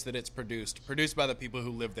the place that it's produced by the people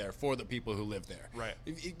who live there, for the people who live there. Right.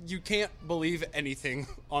 You can't believe anything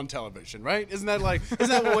on television, right? Isn't that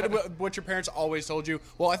what your parents always told you?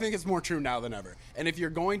 Well, I think it's more true now than ever. And if you're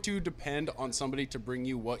going to depend on somebody to bring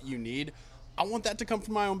you what you need, I want that to come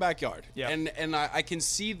from my own backyard. Yeah. And I can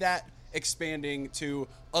see that expanding to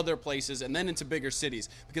other places and then into bigger cities,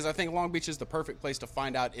 because I think Long Beach is the perfect place to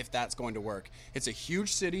find out if that's going to work. It's a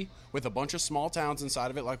huge city with a bunch of small towns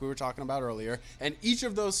inside of it, like we were talking about earlier, and each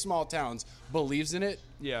of those small towns believes in it.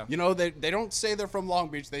 Yeah. You know, they don't say they're from Long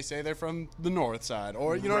Beach, they say they're from the north side,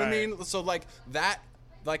 or you know what I mean? So like that,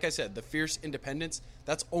 like I said, the fierce independence,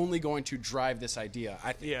 that's only going to drive this idea,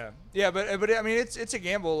 I think. Yeah, but I mean, it's a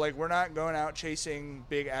gamble. Like, we're not going out chasing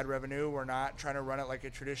big ad revenue. We're not trying to run it like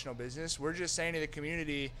a traditional business. We're just saying to the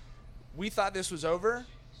community, we thought this was over.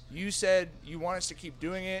 You said you want us to keep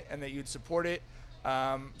doing it and that you'd support it.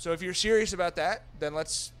 So if you're serious about that, then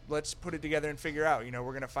let's put it together and figure out. You know,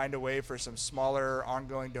 we're going to find a way for some smaller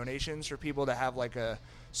ongoing donations for people to have like a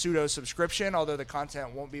pseudo subscription, although the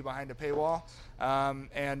content won't be behind a paywall.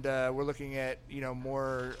 And we're looking at, you know,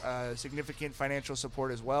 more significant financial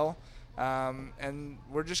support as well. And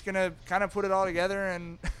we're just going to kind of put it all together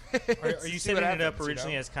and Are you setting it up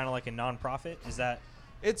originally as kind of like a nonprofit? Is that...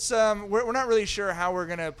 It's we're not really sure how we're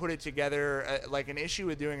gonna put it together. Like, an issue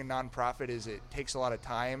with doing a nonprofit is it takes a lot of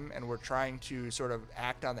time, and we're trying to sort of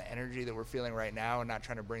act on the energy that we're feeling right now, and not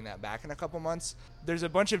trying to bring that back in a couple months. There's a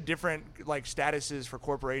bunch of different like statuses for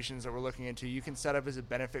corporations that we're looking into. You can set up as a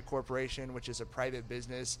benefit corporation, which is a private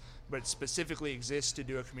business, but specifically exists to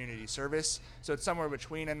do a community service. So it's somewhere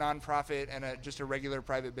between a nonprofit and just a regular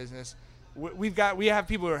private business. We have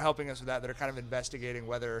people who are helping us with that are kind of investigating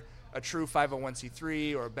whether a true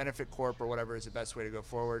 501c3 or a benefit corp or whatever is the best way to go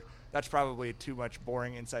forward. That's probably too much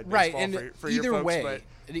boring inside baseball for either your folks. Way, but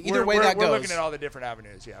either way that goes, we're looking at all the different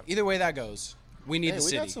avenues. Yeah. Either way that goes, we need the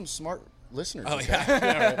city. We got some smart listeners. Oh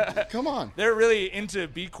yeah. Come on. They're really into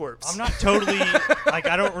B Corps. I'm not totally like,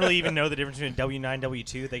 I don't really even know the difference between W9,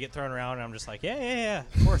 W2. They get thrown around, and I'm just like, yeah.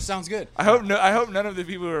 Of course, sounds good. I hope none of the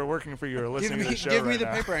people who are working for you are listening to the show. Give me the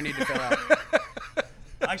now. paper I need to fill out.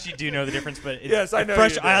 I actually do know the difference, but it's yes, I know.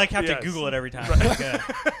 I like have to Google it every time. Right.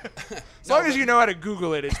 As long as you know how to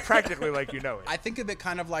Google it, it's practically like you know it. I think of it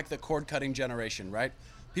kind of like the cord-cutting generation, right?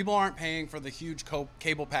 People aren't paying for the huge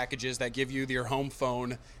cable packages that give you your home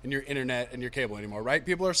phone and your internet and your cable anymore, right?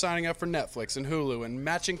 People are signing up for Netflix and Hulu and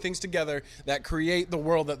matching things together that create the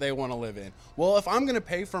world that they want to live in. Well, if I'm going to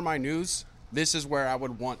pay for my news, this is where I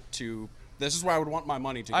would want my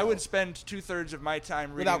money to go. I would spend 2/3 of my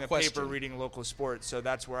time reading Without question. paper, reading local sports. So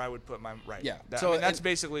that's where I would put my right. Yeah. So that's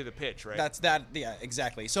basically the pitch, right? That's that. Yeah,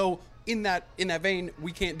 exactly. So in that vein,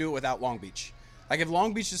 we can't do it without Long Beach. Like, if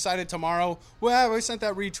Long Beach decided tomorrow, well, we sent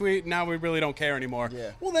that retweet, now we really don't care anymore.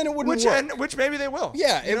 Yeah. Well, then it wouldn't work. Which maybe they will.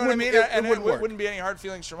 Yeah, you know what I mean. It wouldn't be any hard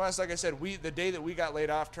feelings from us. Like I said, the day that we got laid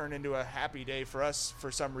off turned into a happy day for us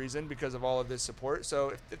for some reason because of all of this support.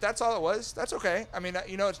 So if that's all it was, that's okay. I mean,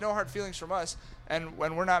 you know, it's no hard feelings from us. And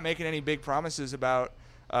when we're not making any big promises about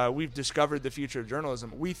we've discovered the future of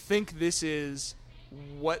journalism, we think this is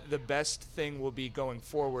what the best thing will be going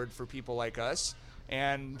forward for people like us.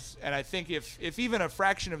 And I think if even a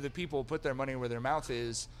fraction of the people put their money where their mouth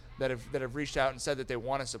is that have reached out and said that they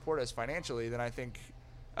want to support us financially, then I think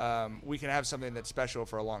we can have something that's special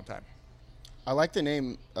for a long time. I like the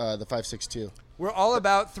name, the 562. We're all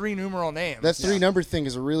about 3 numeral names. That 3-number thing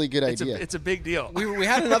is a really good idea. It's a big deal. We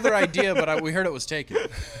had another idea, but we heard it was taken.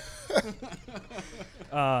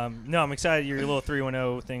 No, I'm excited. Your little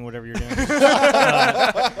 310 thing, whatever you're doing.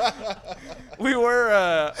 We were.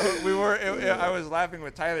 I was laughing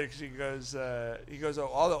with Tyler because he goes, oh,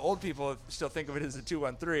 all the old people still think of it as a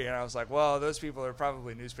 213, and I was like, well, those people are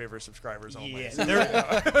probably newspaper subscribers only.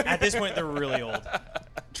 Yeah, at this point, they're really old.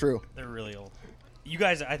 True. They're really old. You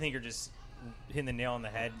guys, I think, are just hitting the nail on the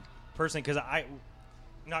head, personally, because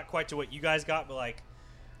not quite to what you guys got, but like,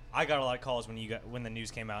 I got a lot of calls when the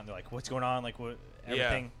news came out, and they're like, "What's going on?" Like, what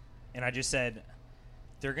everything, and I just said,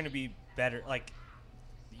 "They're going to be better." Like,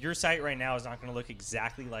 your site right now is not going to look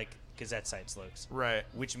exactly like Gazette Sites looks, right?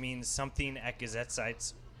 Which means something at Gazette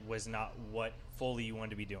Sites was not what fully you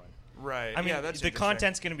wanted to be doing, right? I mean, the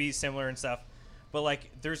content's going to be similar and stuff, but like,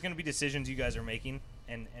 there's going to be decisions you guys are making,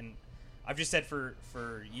 and I've just said for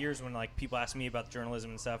years when like people ask me about journalism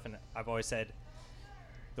and stuff, and I've always said,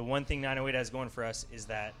 the one thing 908 has going for us is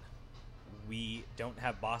that we don't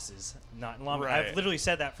have bosses. Not in long. Right. I've literally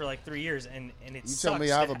said that for like 3 years, and it's. You tell me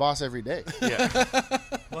I have a boss every day. Yeah.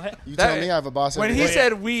 What? You tell me I have a boss. When every he day.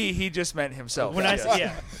 said we, he just meant himself. When I said,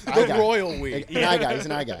 yeah. I guy. royal we. An I guy. He's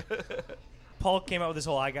an I guy. Paul came out with this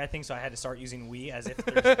whole I guy thing, so I had to start using we as if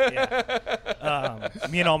there's,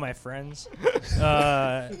 me and all my friends.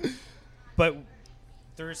 But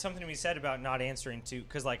there was something to be said about not answering to,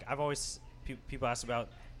 because like I've always people ask about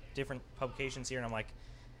different publications here, and I'm like,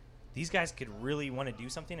 these guys could really want to do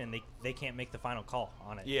something, and they can't make the final call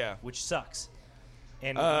on it. Yeah, which sucks.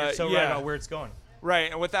 And you're so right about where it's going.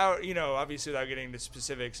 Right, and without, obviously without getting into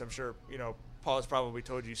specifics, I'm sure, Paul has probably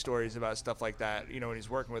told you stories about stuff like that, when he's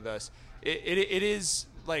working with us. It is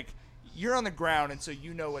like you're on the ground, and so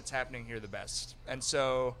you know what's happening here the best. And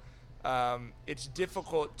so it's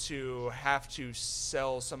difficult to have to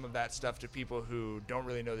sell some of that stuff to people who don't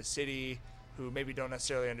really know the city, who maybe don't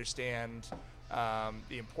necessarily understand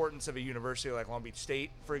the importance of a university like Long Beach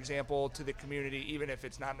State, for example, to the community, even if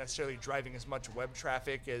it's not necessarily driving as much web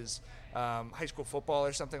traffic as high school football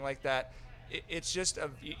or something like that. It's just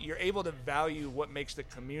you're able to value what makes the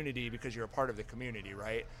community because you're a part of the community,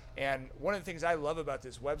 right? And one of the things I love about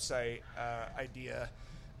this website idea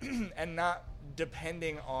and not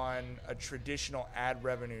depending on a traditional ad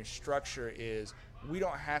revenue structure is we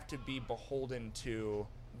don't have to be beholden to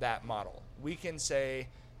that model. We can say,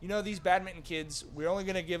 these badminton kids, we're only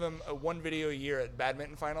going to give them one video a year at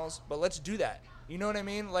badminton finals, but let's do that. You know what I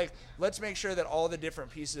mean? Like, let's make sure that all the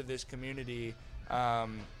different pieces of this community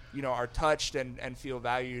are touched and feel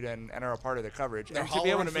valued and are a part of the coverage. They're and to be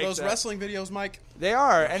able to for make those wrestling videos, Mike. They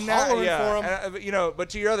are, They're and now, hollering yeah, for them. but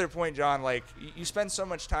to your other point, John, like you spend so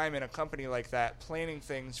much time in a company like that, planning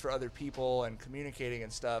things for other people and communicating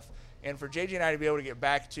and stuff. And for JJ and I to be able to get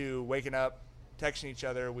back to waking up, texting each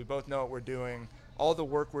other, we both know what we're doing. All the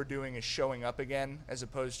work we're doing is showing up again, as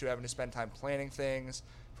opposed to having to spend time planning things,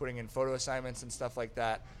 putting in photo assignments and stuff like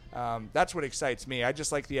that. That's what excites me. I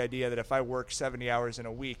just like the idea that if I work 70 hours in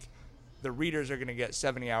a week, the readers are going to get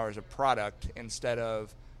 70 hours of product instead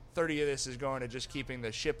of 30 of this is going to just keeping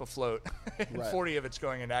the ship afloat and Right. 40 of it's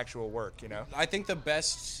going into actual work, I think the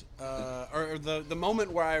best, or the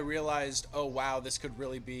moment where I realized, oh, wow, this could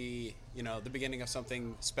really be, the beginning of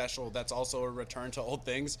something special that's also a return to old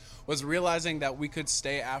things, was realizing that we could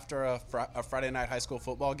stay after a Friday night high school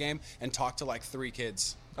football game and talk to like 3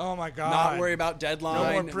 kids. Oh, my God. Not worry about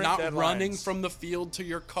deadline, print not deadlines. running from the field to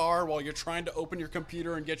your car while you're trying to open your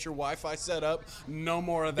computer and get your Wi-Fi set up. No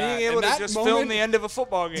more of that. Being able And to that just moment, film the end of a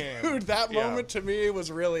football game. Dude, that Yeah. moment to me was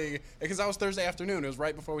really, because that was Thursday afternoon. It was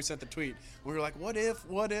right before we sent the tweet. We were like, what if?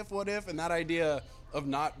 And that idea of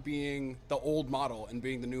not being the old model and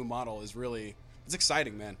being the new model is really, it's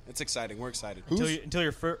exciting, man. It's exciting. We're excited. Until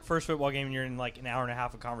your first football game, and you're in like an hour and a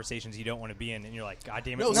half of conversations you don't want to be in, and you're like, God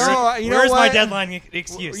damn it, No, where's my deadline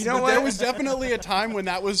excuse? You know But what? there was definitely a time when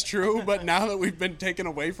that was true, but now that we've been taken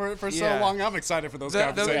away for it for so Yeah. long, I'm excited for those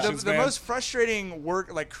conversations, the man. most frustrating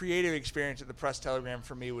work, like creative experience at the Press Telegram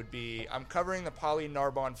for me would be I'm covering the Poly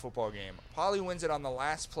Narbonne football game. Poly wins it on the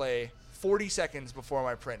last play, 40 seconds before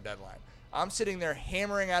my print deadline. I'm sitting there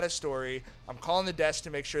hammering out a story. I'm calling the desk to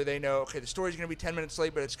make sure they know, okay, the story's going to be 10 minutes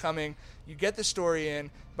late, but it's coming. You get the story in.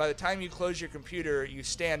 By the time you close your computer, you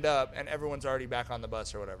stand up, and everyone's already back on the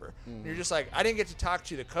bus or whatever. And you're just like, I didn't get to talk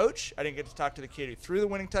to the coach. I didn't get to talk to the kid who threw the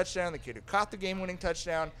winning touchdown, the kid who caught the game-winning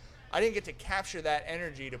touchdown. I didn't get to capture that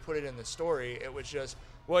energy to put it in the story. It was just,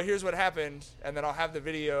 well, here's what happened, and then I'll have the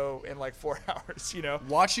video in like 4 hours,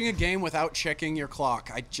 Watching a game without checking your clock,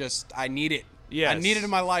 I need it. Yes. I need it in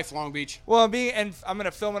my life, Long Beach. Well, I'm going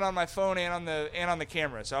to film it on my phone and on the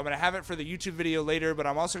camera. So I'm going to have it for the YouTube video later, but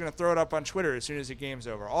I'm also going to throw it up on Twitter as soon as the game's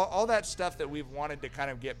over. All that stuff that we've wanted to kind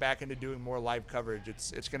of get back into doing more live coverage,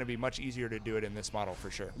 it's going to be much easier to do it in this model for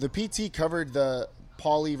sure. The PT covered the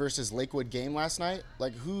Pauley versus Lakewood game last night.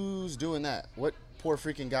 Like, who's doing that? What poor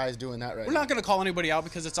freaking guy is doing that right We're now? not going to call anybody out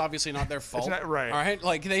because it's obviously not their fault. not- right. All right?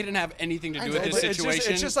 Like, they didn't have anything to I do know, with this but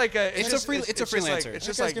situation. It's just like a It's a freelancer. just like- That it's guy's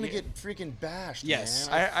just like gonna get freaking bashed, Yes.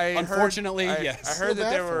 man. I Unfortunately, heard, yes. I heard Feel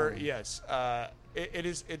that there bad for were him. yes.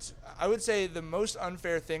 It's I would say the most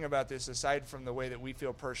unfair thing about this, aside from the way that we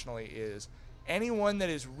feel personally, is anyone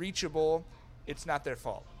that is reachable. It's not their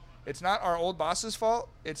fault. It's not our old boss's fault.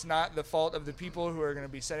 It's not the fault of the people who are going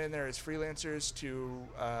to be sent in there as freelancers to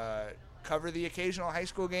cover the occasional high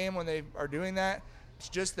school game when they are doing that. It's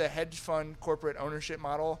just the hedge fund corporate ownership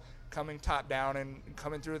model coming top down and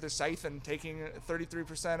coming through with a scythe and taking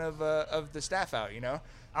 33% of the staff out, you know?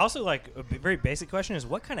 I also like a very basic question is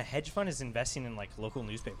what kind of hedge fund is investing in like local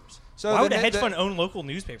newspapers? So why would a hedge fund own local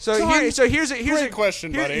newspapers? So here's a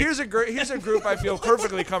question, buddy. Here's a group I feel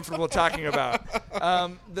perfectly comfortable talking about.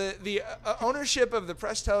 The ownership of the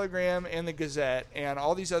Press Telegram and the Gazette and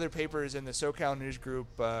all these other papers in the SoCal News Group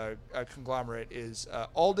conglomerate is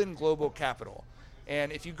Alden Global Capital.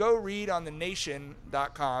 And if you go read on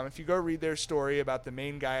thenation.com, if you go read their story about the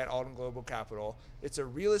main guy at Alden Global Capital, it's a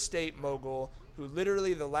real estate mogul who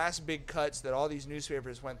literally the last big cuts that all these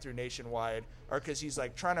newspapers went through nationwide are because he's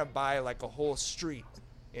like trying to buy like a whole street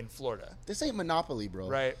in Florida. This ain't Monopoly, bro.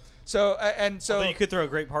 Right. So Although you could throw a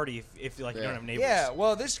great party if like you don't have neighbors. Yeah,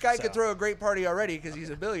 well, this guy could throw a great party already because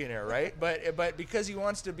he's a billionaire, right? But because he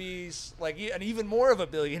wants to be like an even more of a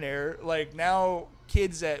billionaire, like now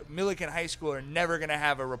kids at Millikan High School are never going to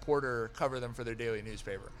have a reporter cover them for their daily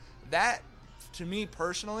newspaper. That, to me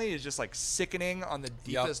personally, is just like sickening on the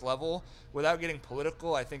deepest level. Without getting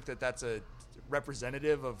political, I think that's a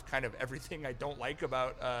representative of kind of everything I don't like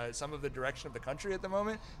about some of the direction of the country at the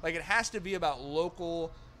moment. Like, it has to be about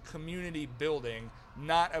local community building,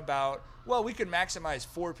 not about, well, we could maximize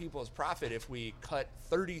 4 people's profit if we cut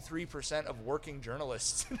 33% of working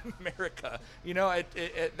journalists in America. You know,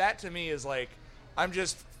 that to me is like, I'm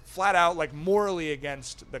just flat out like morally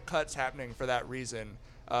against the cuts happening for that reason.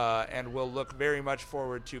 And we'll look very much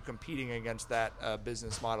forward to competing against that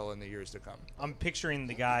business model in the years to come. I'm picturing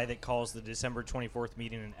the guy that calls the December 24th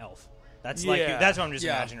meeting an elf. That's like that's what I'm just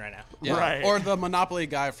imagining right now. Yeah. Right. Or the Monopoly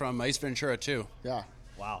guy from Ace Ventura 2. Yeah.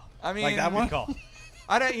 Wow. I mean, like that one. Call.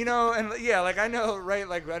 I don't, you know, and yeah, like I know, right?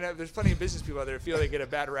 Like I know there's plenty of business people out there who feel they get a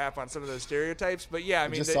bad rap on some of those stereotypes. But yeah, I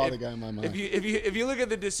mean, just saw the guy in my mind. If you look at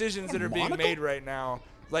the decisions that are being made right now,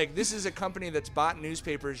 like this is a company that's bought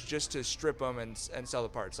newspapers just to strip them and sell the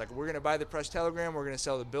parts. Like we're gonna buy the Press Telegram, we're gonna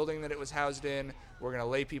sell the building that it was housed in, we're gonna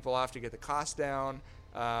lay people off to get the cost down.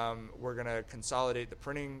 We're going to consolidate the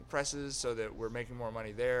printing presses so that we're making more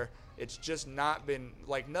money there. It's just not been,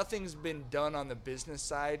 like, nothing's been done on the business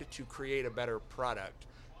side to create a better product,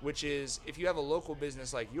 which is if you have a local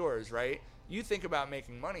business like yours, right, you think about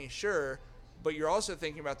making money, sure, but you're also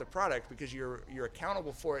thinking about the product because you're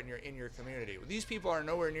accountable for it and you're in your community. These people are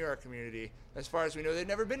nowhere near our community. As far as we know, they've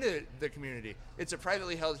never been to the community. It's a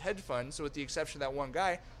privately held hedge fund, so with the exception of that one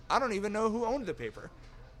guy, I don't even know who owned the paper.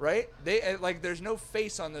 Right? They like there's no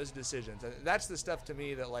face on those decisions. And that's the stuff to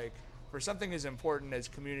me that like for something as important as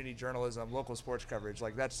community journalism, local sports coverage,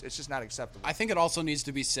 like it's just not acceptable. I think it also needs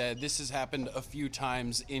to be said this has happened a few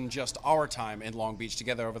times in just our time in Long Beach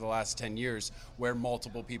together over the last 10 years where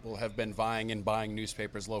multiple people have been vying and buying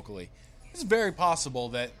newspapers locally. It's very possible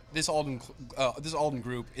that this Alden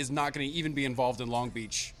group is not going to even be involved in Long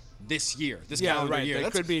Beach this year, this calendar year.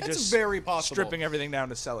 That could be that's just very possible. Stripping everything down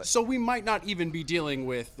to sell it. So we might not even be dealing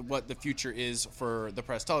with what the future is for the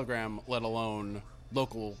Press Telegram, let alone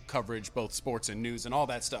local coverage, both sports and news and all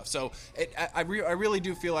that stuff. So I really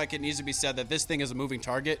do feel like it needs to be said that this thing is a moving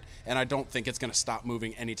target, and I don't think it's going to stop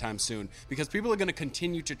moving anytime soon because people are going to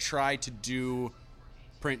continue to try to do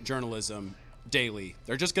print journalism daily.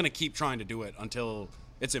 They're just going to keep trying to do it until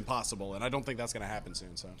it's impossible, and I don't think that's going to happen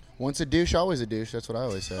soon. So once a douche, always a douche. That's what I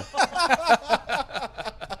always say.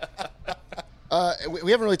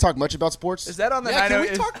 We haven't really talked much about sports. Is that on the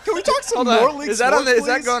 908? Can we talk some more league Is that sports, is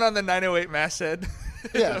that going on the 908 masthead?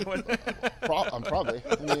 Yeah, I'm probably.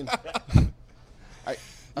 I mean, I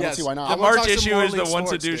don't see why not. The wanna March talk some issue more is the league once a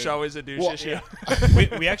sports, douche, dude. always a douche Well, issue.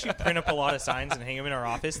 we actually print up a lot of signs and hang them in our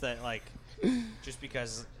office that like just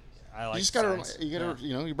because I like You just gotta,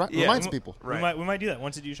 signs. reminds people. Right. We might do that.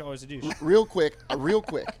 Once a douche, always a douche. Real quick.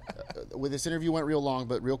 With this interview went real long,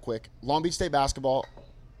 but real quick. Long Beach State basketball.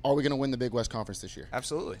 Are we going to win the Big West Conference this year?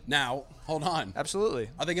 Absolutely. Now, hold on. Absolutely.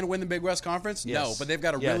 Are they going to win the Big West Conference? Yes. No, but they've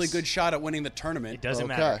got a really good shot at winning the tournament. It doesn't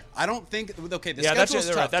Okay. matter. I don't think. Okay, the Yeah, that's schedule's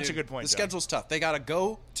it, tough. right, that's dude. a good point, The John. schedule's tough. They got to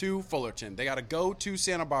go to Fullerton. They got to go to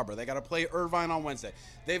Santa Barbara. They got to play Irvine on Wednesday.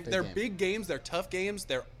 They're game. big games. They're tough games.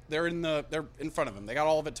 They're in front of them. They got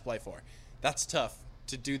all of it to play for. That's tough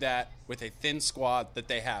to do that with a thin squad that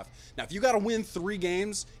they have. Now, if you got to win 3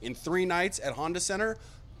 games in 3 nights at Honda Center,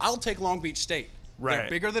 I'll take Long Beach State. Right. They're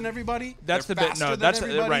bigger than everybody. That's they're the bit- faster no, than that's-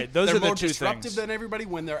 everybody. right. Those they're are the more two disruptive things. than everybody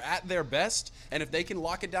when they're at their best. And if they can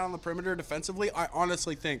lock it down on the perimeter defensively, I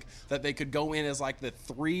honestly think that they could go in as like the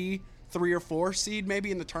 3 or 4 seed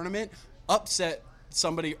maybe in the tournament, upset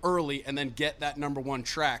somebody early and then get that number one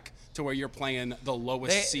track to where you're playing the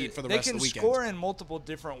lowest seed for the rest of the weekend. They can score in multiple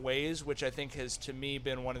different ways, which I think has, to me,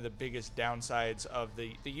 been one of the biggest downsides of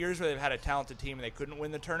the years where they've had a talented team and they couldn't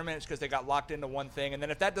win the tournament. It's because they got locked into one thing. And then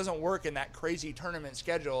if that doesn't work in that crazy tournament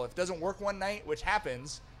schedule, if it doesn't work one night, which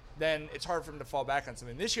happens, then it's hard for them to fall back on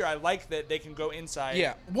something. This year, I like that they can go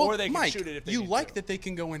inside, or they can Mike, shoot it if they you need like to. that they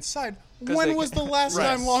can go inside. When was the last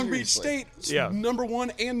time Long Beach State's number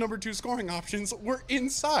one and number two scoring options were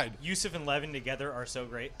inside? Yusuf and Levin together are so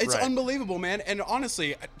great. It's unbelievable, man. And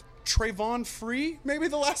honestly, Trayvon Free, maybe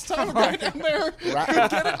the last time a guy down there could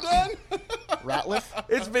get it done. Ratliff?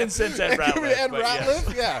 It's been since Ed Ratliff. Ed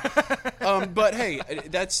Ratliff, yeah. But hey,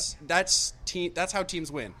 that's how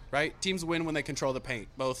teams win, right? Teams win when they control the paint,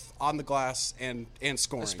 both on the glass and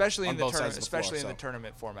scoring, especially in the tournament, the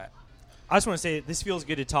tournament format. I just want to say this feels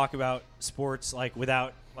good to talk about sports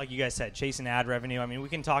without, like you guys said, chasing ad revenue. I mean, we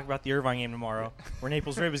can talk about the Irvine game tomorrow, where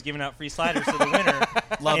Naples Rib is giving out free sliders to the winner.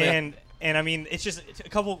 Love it. And I mean, it's just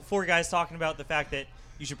four guys talking about the fact that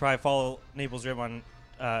you should probably follow Naples Rib on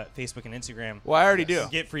Facebook and Instagram. Well, I already do.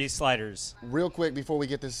 Get free sliders. Real quick before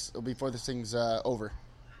this thing's over,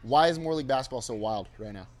 why is Moore League basketball so wild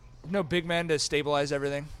right now? No big man to stabilize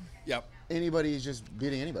everything. Yep. Anybody's just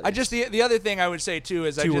beating anybody. The other thing I would say too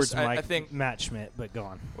is I think Matt Schmidt, but go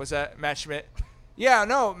on. What's that? Matt Schmidt. Yeah,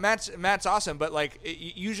 no, Matt's awesome, but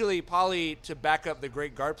usually Poly, to back up the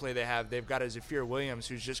great guard play they have, they've got a Zafir Williams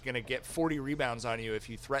who's just going to get 40 rebounds on you if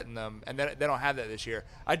you threaten them, and they don't have that this year.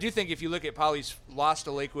 I do think if you look at Poly's loss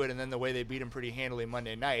to Lakewood and then the way they beat him pretty handily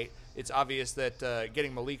Monday night, it's obvious that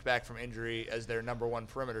getting Malik back from injury as their number one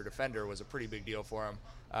perimeter defender was a pretty big deal for him.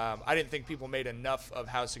 I didn't think people made enough of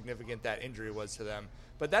how significant that injury was to them.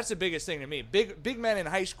 But that's the biggest thing to me. Big men in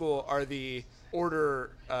high school are the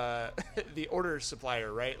order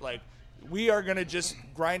supplier, right? Like, we are going to just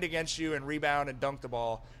grind against you and rebound and dunk the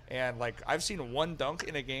ball. And, I've seen one dunk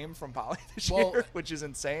in a game from Poly this year, which is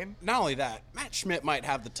insane. Not only that, Matt Schmidt might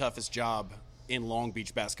have the toughest job in Long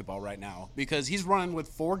Beach basketball right now because he's running with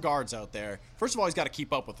four guards out there. First of all, he's got to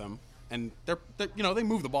keep up with them. And they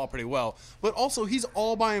move the ball pretty well. But also, he's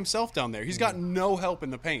all by himself down there. He's got no help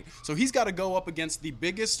in the paint. So he's got to go up against the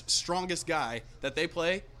biggest, strongest guy that they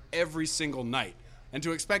play every single night. And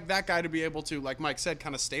to expect that guy to be able to, like Mike said,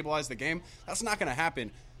 kind of stabilize the game, that's not going to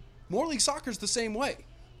happen. Moore League Soccer's the same way.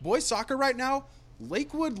 Boys soccer right now,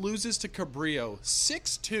 Lakewood loses to Cabrillo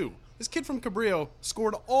 6-2. This kid from Cabrillo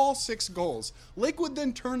scored all 6 goals. Lakewood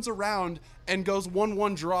then turns around and goes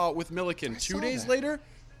 1-1 draw with Milliken. 2 days later,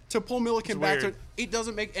 to pull Milliken back to it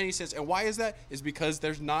doesn't make any sense. And why is that? Is because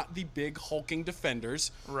there's not the big hulking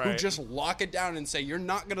defenders who just lock it down and say, you're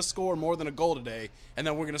not going to score more than a goal today, and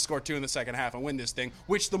then we're going to score 2 in the second half and win this thing,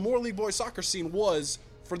 which the Moore League boys soccer scene was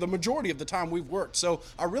for the majority of the time we've worked. So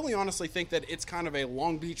I really honestly think that it's kind of a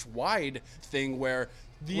Long Beach wide thing where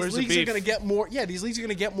these leagues are going to get more these leagues are going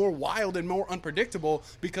to get more wild and more unpredictable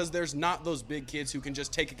because there's not those big kids who can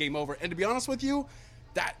just take a game over. And to be honest with you,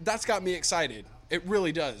 that's got me excited. It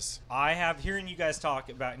really does. I have, hearing you guys talk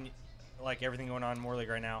about everything going on in Moore League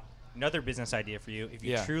right now, another business idea for you. If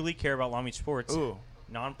you truly care about Long Beach sports,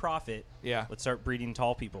 nonprofit, let's start breeding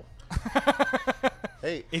tall people.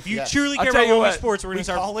 Hey, if you truly care about Long Beach sports, we're going to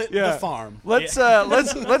start call it the farm. Let's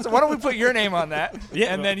why don't we put your name on that?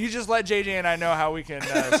 And then you just let JJ and I know how we can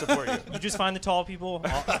support you. You just find the tall people.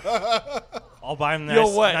 I'll buy them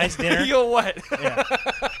nice dinner. You'll what? Yeah.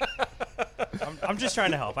 I'm just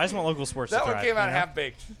trying to help. I just want local sports to thrive. That one came out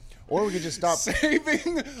half-baked. Or we could just stop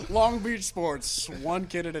saving Long Beach sports one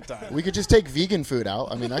kid at a time. We could just take vegan food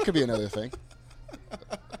out. I mean, that could be another thing.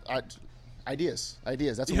 Ideas.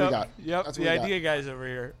 That's what we got. Yep. That's the idea guys over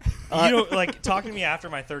here. Talking to me after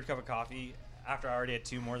my third cup of coffee, after I already had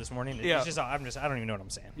 2 more this morning. It's just I don't even know what I'm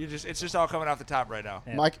saying. It's just all coming off the top right now.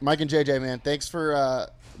 Yeah. Mike and JJ, man, thanks for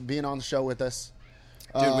being on the show with us.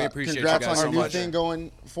 Dude, we appreciate you congrats guys on so your much. new thing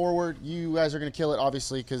going forward. You guys are going to kill it,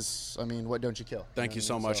 obviously, because, I mean, what don't you kill? Thank you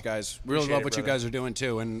so much, guys. Really love what you guys are doing,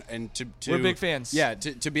 too. And to we're big fans. Yeah,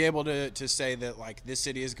 to be able to say that, this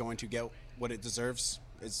city is going to get what it deserves,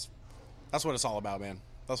 that's what it's all about, man.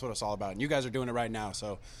 That's what it's all about. And you guys are doing it right now.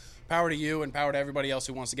 So power to you and power to everybody else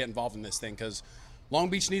who wants to get involved in this thing, because Long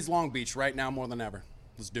Beach needs Long Beach right now more than ever.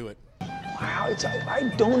 Let's do it. Wow,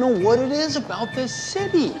 I don't know what it is about this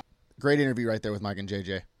city. Great interview right there with Mike and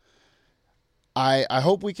JJ. I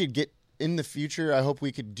hope we could get in the future. I hope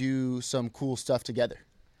we could do some cool stuff together.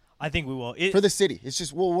 I think we will. For the city. It's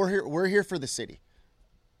just, we're here for the city.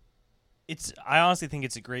 I honestly think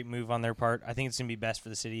it's a great move on their part. I think it's going to be best for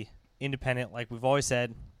the city. Independent, like we've always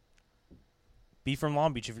said. Be from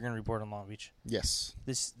Long Beach if you're going to report on Long Beach. Yes.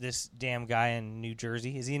 This damn guy in New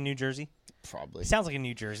Jersey. Is he in New Jersey? Probably. He sounds like a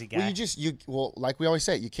New Jersey guy. Well, like we always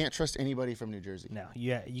say, you can't trust anybody from New Jersey. No,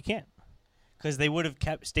 you can't, because they would have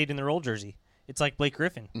stayed in their old jersey. It's like Blake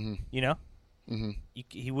Griffin, you know. Mm-hmm.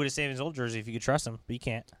 He would have stayed in his old jersey if you could trust him, but you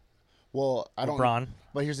can't. Well, I don't. LeBron.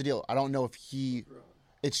 But here's the deal: I don't know if he.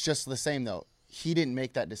 It's just the same though. He didn't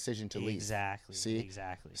make that decision to leave. Exactly. See,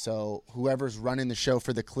 exactly. So whoever's running the show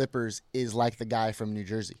for the Clippers is like the guy from New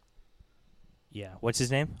Jersey. Yeah. What's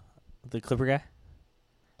his name? The Clipper guy.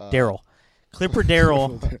 Daryl. Clipper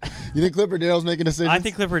Daryl. You think Clipper Daryl's making decisions? I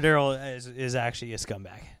think Clipper Daryl is actually a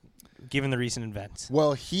scumbag, given the recent events.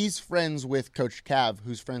 Well, he's friends with Coach Cav,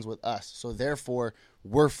 who's friends with us. So therefore,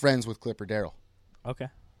 we're friends with Clipper Daryl. Okay.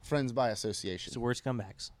 Friends by association. So we're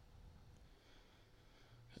scumbags.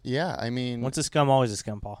 Yeah, I mean, once a scum, always a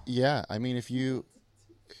scum, Paul. Yeah, I mean, if you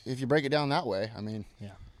break it down that way, I mean,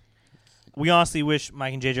 yeah. We honestly wish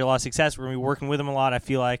Mike and JJ a lot of success. We're gonna be working with them a lot. I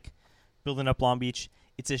feel like building up Long Beach.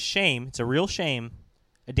 It's a shame. It's a real shame,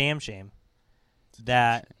 a damn shame,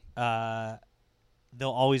 that they'll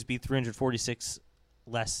always be 346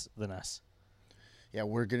 less than us. Yeah,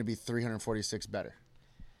 we're gonna be 346 better.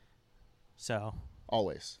 So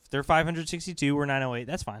always, if they're 562, we're 908.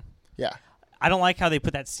 That's fine. Yeah. I don't like how they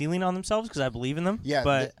put that ceiling on themselves because I believe in them. Yeah,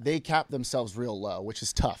 but they cap themselves real low, which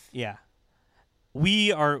is tough. Yeah. We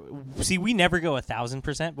never go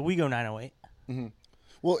 1,000%, but we go 908. Mm-hmm.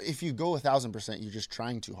 Well, if you go 1,000%, you're just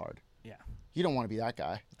trying too hard. Yeah. You don't want to be that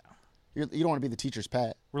guy. No. You don't want to be the teacher's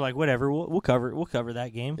pet. We're like, whatever, we'll cover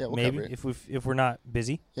that game. Yeah, we'll maybe cover it. if we're not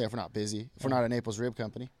busy. Yeah, if we're not busy. If we're not at Naples Rib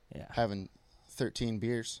Company. Yeah. Having 13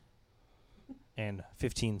 beers. And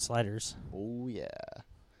 15 sliders. Oh, yeah.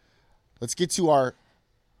 Let's get to our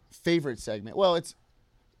favorite segment. Well,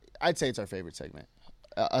 I'd say it's our favorite segment.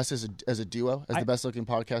 Us as a duo, as the best looking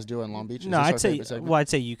podcast duo in Long Beach. No, I'd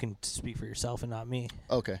say you can speak for yourself and not me.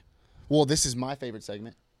 Okay. Well, this is my favorite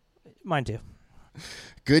segment. Mine too.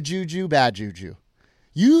 Good juju, bad juju.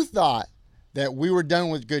 You thought that we were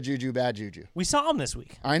done with good juju, bad juju. We saw him this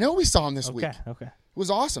week. I know we saw him this week. Okay. It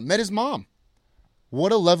was awesome. Met his mom.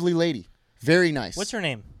 What a lovely lady. Very nice. What's her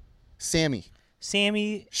name? Sammy.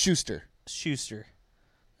 Sammy Schuster.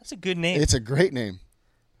 That's a good name. It's a great name.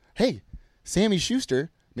 Hey, Sammy Schuster.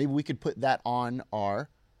 Maybe we could put that on our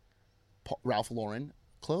Ralph Lauren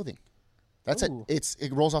clothing. That's it.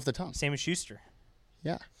 It rolls off the tongue. Sammy Schuster.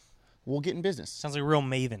 Yeah. We'll get in business. Sounds like a real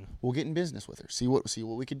maven. We'll get in business with her. See what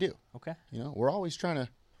we could do. Okay. You know, we're always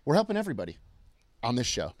we're helping everybody on this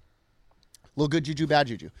show. Little good juju, bad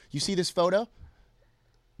juju. You see this photo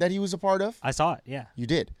that he was a part of? I saw it, yeah. You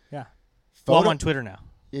did? Yeah. Well, I'm on Twitter now.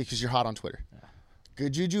 Yeah, because you're hot on Twitter. Yeah.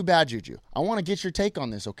 Good juju, bad juju. I want to get your take on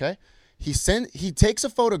this, okay? He takes a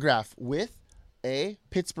photograph with a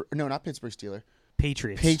not Pittsburgh Steeler.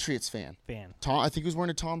 Patriots fan. I think he was wearing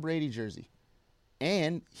a Tom Brady jersey.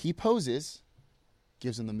 And he poses,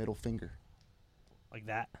 gives him the middle finger. Like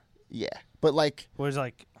that? Yeah. But like... What was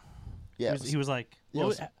like... Yeah. He was like... Yeah,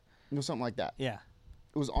 it was something like that. Yeah.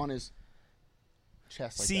 It was on his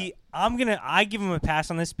chest like See, that. I give him a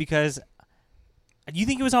pass on this because... Do you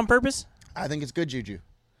think it was on purpose? I think it's good juju.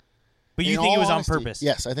 But you think it was on purpose?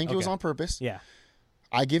 Yes, I think it was on purpose. Yeah.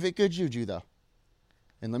 I give it good juju, though.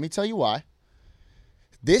 And let me tell you why.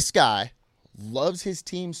 This guy loves his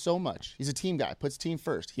team so much. He's a team guy, puts team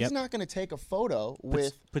first. He's not going to take a photo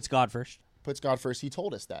Puts God first. Puts God first. He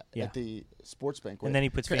told us that at the sports banquet. And then he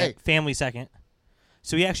puts family second.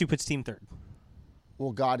 So he actually puts team third.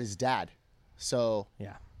 Well, God is dad. So,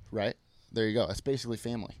 yeah. Right? There you go. That's basically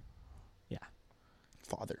family. Yeah.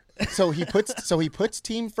 Father. So he puts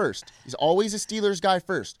team first. He's always a Steelers guy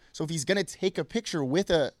first. So if he's going to take a picture with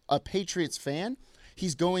a Patriots fan,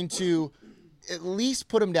 he's going to at least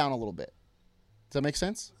put him down a little bit. Does that make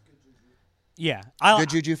sense? Yeah. Good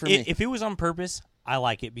juju for me. If it was on purpose, I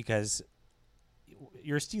like it because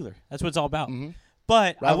you're a Steeler. That's what it's all about. Mm-hmm.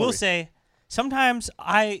 But rivalry. I will say, sometimes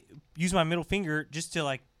I use my middle finger just to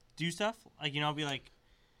like do stuff. Like, I'll be like,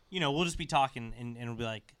 we'll just be talking and it'll be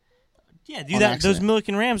like, yeah, do that. Accident. Those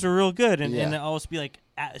Milliken Rams are real good. And I'll just be like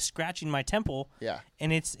scratching my temple. Yeah.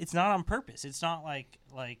 And it's not on purpose. It's not like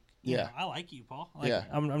you know, I like you, Paul. Like, yeah.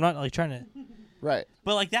 I'm not like trying to. Right.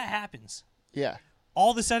 But like that happens. Yeah.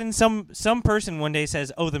 All of a sudden, some person one day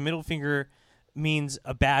says, "Oh, the middle finger means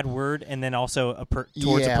a bad word," and then also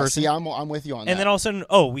towards a person. See, I'm with you on that. And then all of a sudden,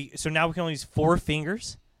 so now we can only use 4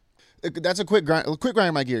 fingers. That's a quick grind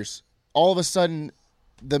of my gears. All of a sudden,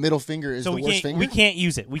 the middle finger is the worst finger. We can't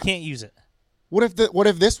use it. What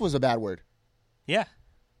if this was a bad word? Yeah.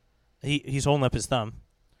 He's holding up his thumb.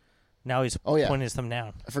 Now he's pointing his thumb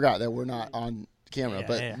down. I forgot that we're not on camera,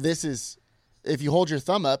 but this is. If you hold your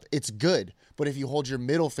thumb up, it's good. But if you hold your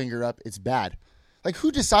middle finger up, it's bad. Like,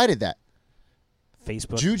 who decided that?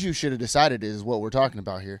 Facebook. Juju should have decided is what we're talking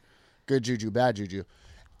about here. Good juju, bad juju.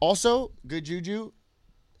 Also, good juju,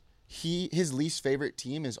 his least favorite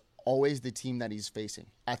team is always the team that he's facing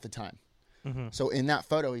at the time. Mm-hmm. So in that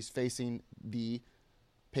photo, he's facing the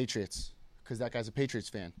Patriots because that guy's a Patriots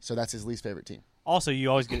fan. So that's his least favorite team. Also, you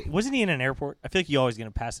always get. Wasn't he in an airport? I feel like you always get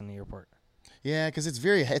a pass in the airport. Yeah, because it's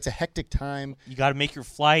a hectic time. You got to make your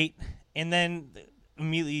flight, and then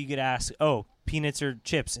immediately you get asked, "Oh, peanuts or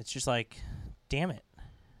chips?" It's just like, damn it.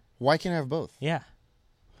 Why can't I have both? Yeah.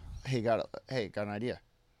 Hey, got an idea. A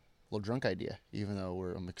little drunk idea, even though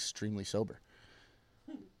I'm extremely sober.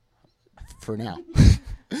 For now.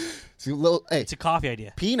 It's a coffee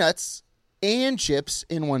idea. Peanuts and chips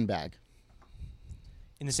in one bag.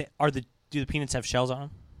 In the same, do the peanuts have shells on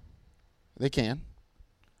them? They can.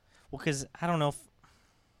 Well, because I don't know if.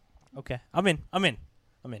 Okay, I'm in.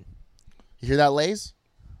 You hear that, Lay's?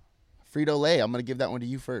 Frito-Lay. I'm going to give that one to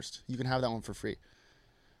you first. You can have that one for free.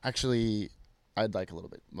 Actually, I'd like a little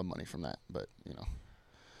bit of money from that, but, you know.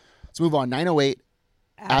 Let's move on. 908,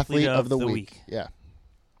 Athlete of the Week. Yeah.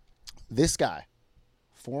 This guy,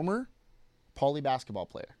 former Pauley basketball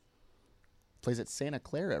player, plays at Santa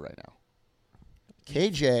Clara right now.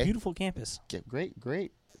 KJ. Beautiful campus. Great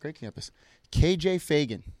campus. KJ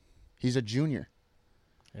Fagan. He's a junior.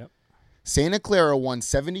 Yep. Santa Clara won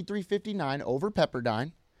 73-59 over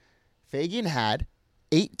Pepperdine. Fagan had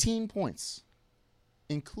 18 points,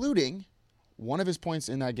 including one of his points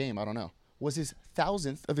in that game, I don't know, was his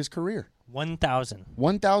 1,000th of his career. 1,000.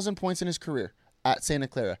 1,000 points in his career at Santa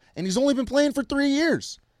Clara. And he's only been playing for 3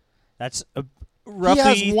 years. That's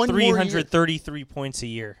roughly one more year. 333 points a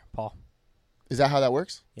year, Paul. Is that how that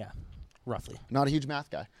works? Yeah, roughly. Not a huge math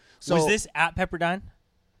guy. So was this at Pepperdine?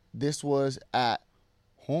 This was at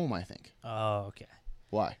home, I think. Oh, okay.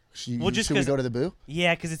 Why? Should we just go to the Boo?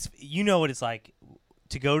 Yeah, because it's what it's like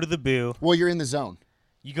to go to the Boo. Well, you're in the zone.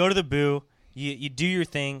 You go to the Boo, you do your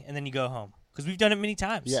thing, and then you go home. Because we've done it many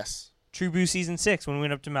times. Yes. True Boo Season 6 when we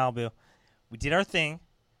went up to Malibu. We did our thing,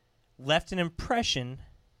 left an impression,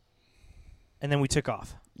 and then we took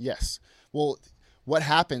off. Yes. Well, what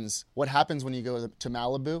happens when you go to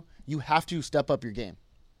Malibu, you have to step up your game.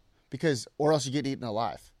 Or else you get eaten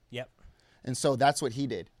alive. Yep. And so that's what he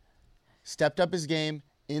did. Stepped up his game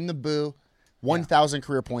in the Boo. 1,000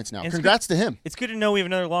 career points now. Congrats to him. It's good to know we have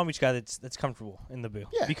another Long Beach guy that's comfortable in the Boo.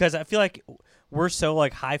 Yeah. Because I feel like we're so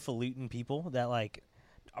like highfalutin people that like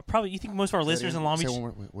probably you think most of our listeners in Long Beach.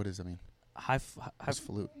 What does that mean?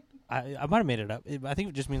 Highfalutin. I might have made it up. I think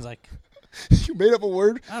it just means like. You made up a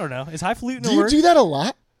word? I don't know. Is highfalutin a word? Do you do that a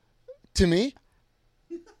lot? To me?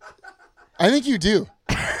 I think you do.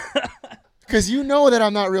 Because you know that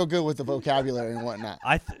I'm not real good with the vocabulary and whatnot.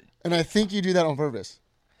 And I think you do that on purpose.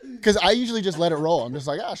 Because I usually just let it roll. I'm just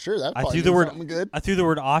like, sure, that probably something good. I threw the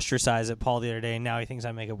word ostracize at Paul the other day, and now he thinks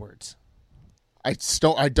I make up words. I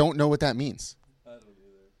don't know what that means. I don't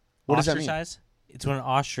either. What does that mean? Ostracize? It's when an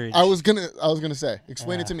ostrich. I was gonna say.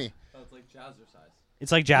 Explain it to me. Oh, it's like jazzercise.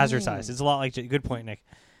 It's like jazzercise. It's a lot like. Good point, Nick.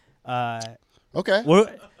 Okay.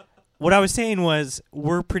 What I was saying was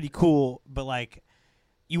we're pretty cool, but like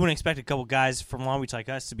you wouldn't expect a couple guys from Long Beach like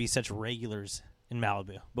us to be such regulars in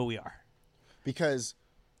Malibu, but we are. Because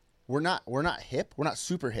we're not hip. We're not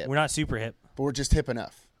super hip. We're not super hip, but we're just hip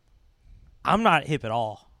enough. I'm not hip at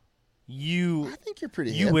all. I think you're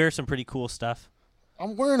pretty. You hip. wear some pretty cool stuff.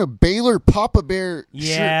 I'm wearing a Baylor Papa Bear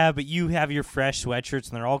Yeah, shirt. but you have your fresh sweatshirts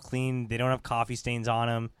and they're all clean. They don't have coffee stains on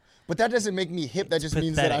them. But that doesn't make me hip. That just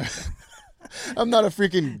pathetic. means that I'm not a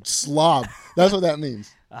freaking slob. That's what that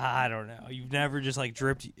means. I don't know. You've never just like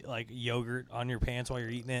dripped like yogurt on your pants while you're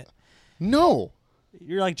eating it? No.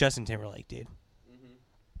 You're like Justin Timberlake, dude.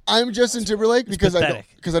 I'm Justin Timberlake because I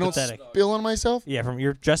don't spill on myself? Yeah,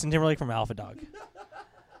 you're Justin Timberlake from Alpha Dog.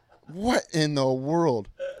 What in the world?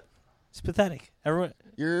 It's pathetic. Everyone,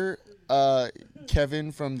 you're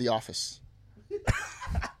Kevin from The Office. You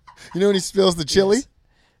know when he spills the chili? Yes.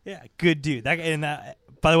 Yeah, good dude. That guy,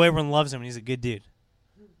 by the way, everyone loves him, and he's a good dude.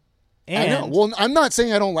 And I know. Well, I'm not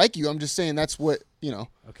saying I don't like you. I'm just saying that's what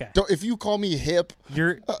Okay. If you call me hip,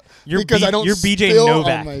 you're because I don't. You're BJ spill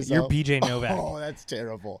Novak. on myself. You're BJ Novak. Oh, that's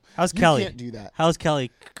terrible. How's Kelly? You can't do that. How's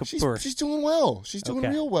Kelly Kapoor? She's doing well. She's doing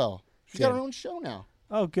real well. She's got her own show now.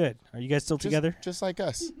 Oh, good. Are you guys still together? Just like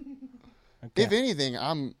us. Okay. If anything,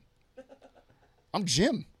 I'm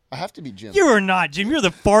Jim. I have to be Jim. You are not Jim. You're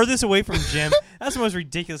the farthest away from Jim. That's the most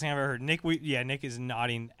ridiculous thing I've ever heard. Nick, Nick is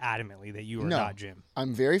nodding adamantly that you are not Jim.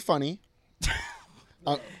 I'm very funny.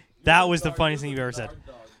 That was the funniest thing you've ever said.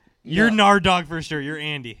 You're Nard Dog for sure. You're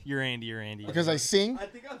Andy. You're Andy. Because I sing? I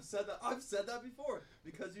think I've said that. I've said that before.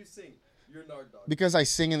 Because you sing. You're Nard Dog. Because I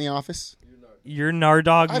sing in The Office? You're Nard Dog. You're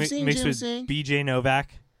Nardog I've seen mixed Jim with sing. BJ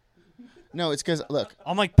Novak. No, it's because look.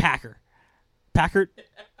 I'm like Packer. Packer.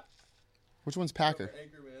 Which one's Packer?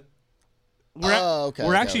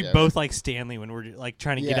 We're actually both like Stanley when we're like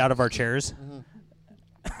trying to get out of our chairs.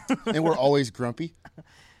 And we're always grumpy.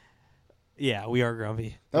 Yeah, we are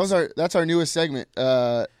grumpy. That's our newest segment.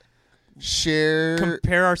 Compare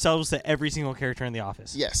ourselves to every single character in The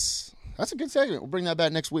Office. Yes, that's a good segment. We'll bring that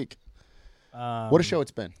back next week. What a show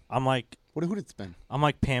it's been. I'm like, who it's been? I'm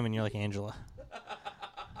like Pam, and you're like Angela.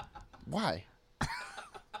 Why?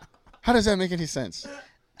 How does that make any sense?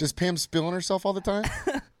 Does Pam spill on herself all the time?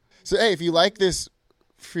 So hey, if you like this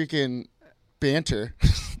freaking banter,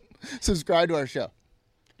 subscribe to our show.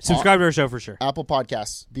 Subscribe to our show for sure. Apple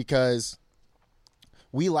Podcasts, because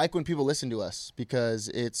we like when people listen to us, because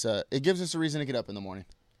it gives us a reason to get up in the morning.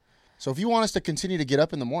 So if you want us to continue to get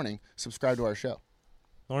up in the morning, subscribe to our show.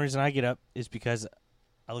 The only reason I get up is because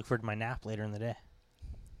I look forward to my nap later in the day.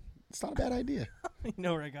 It's not a bad idea. You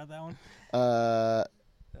know where I got that one?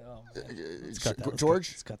 George?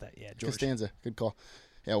 Let's cut that. Yeah, George. Costanza. Good call.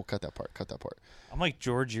 Yeah, we'll cut that part. I'm like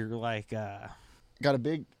George. You're like got a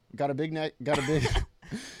big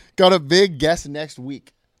guest next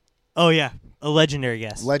week. Oh yeah, a legendary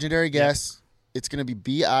guest. Yep. It's gonna be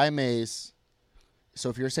B.I. Mays. So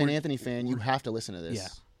if you're a St. Anthony fan, you have to listen to this. Yeah.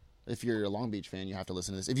 If you're a Long Beach fan, you have to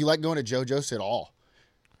listen to this. If you like going to JoJo's at all,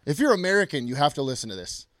 if you're American, you have to listen to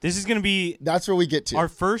this. This is gonna be that's where we get to our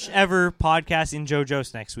first ever podcast in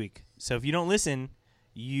JoJo's next week. So if you don't listen,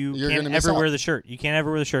 you're can't ever wear the shirt. You can't ever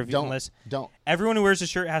wear the shirt if you don't listen. Don't. Everyone who wears the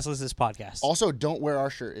shirt has to listen to this podcast. Also, don't wear our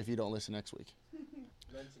shirt if you don't listen next week.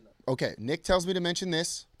 Okay, Nick tells me to mention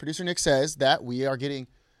this. Producer Nick says that we are getting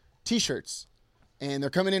T-shirts, and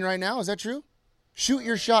they're coming in right now. Is that true? Shoot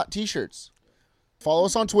Your Shot T-shirts. Follow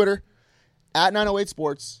us on Twitter,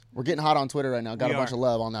 @908sports. We're getting hot on Twitter right now. Got a bunch of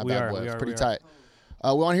love on that bad boy. It's pretty tight.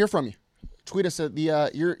 We want to hear from you. Tweet us at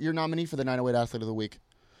your nominee for the 908 Athlete of the Week.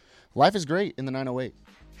 Life is great in the 908.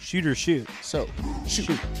 Shoot or shoot. So, shoot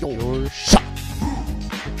your shot.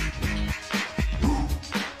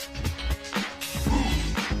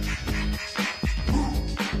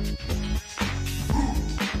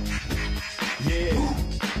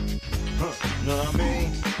 Know what I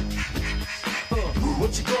mean?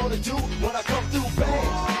 What you gonna do when I come through, bang?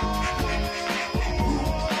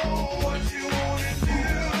 What you wanna do?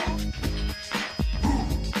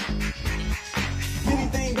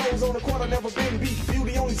 Anything goes on the court, I never been beat.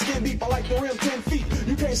 Beauty only skin deep, I like the rim 10 feet.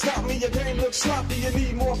 You can't stop me, your game looks sloppy. You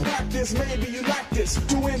need more practice, maybe you like this.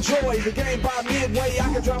 To enjoy the game by midway,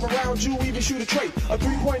 I can drive around you, even shoot a trait. A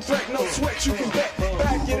 3-point threat, no sweat, you can bet.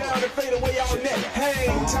 Back it out and fade away all net.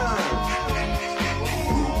 Hang time.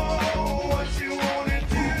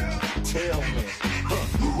 Tell me,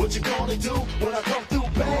 what you gonna do when I come through,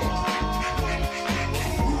 bang?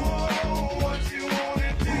 What you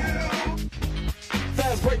wanna do?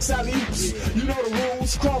 Fast breaks, alley-oops, you know the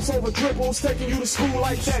rules. Crossover dribbles, taking you to school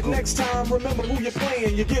like that. Next time, remember who you're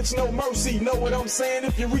playing. You get no mercy, know what I'm saying?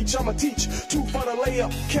 If you reach, I'ma teach. 2 for the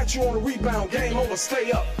layup, catch you on a rebound. Game over,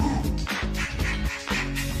 stay up.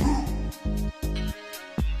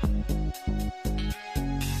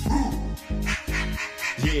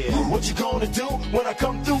 Yeah, what you gonna do when I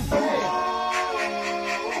come through, bang?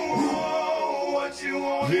 What you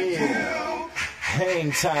wanna do?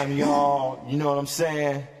 Hang time, y'all. You know what I'm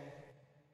saying?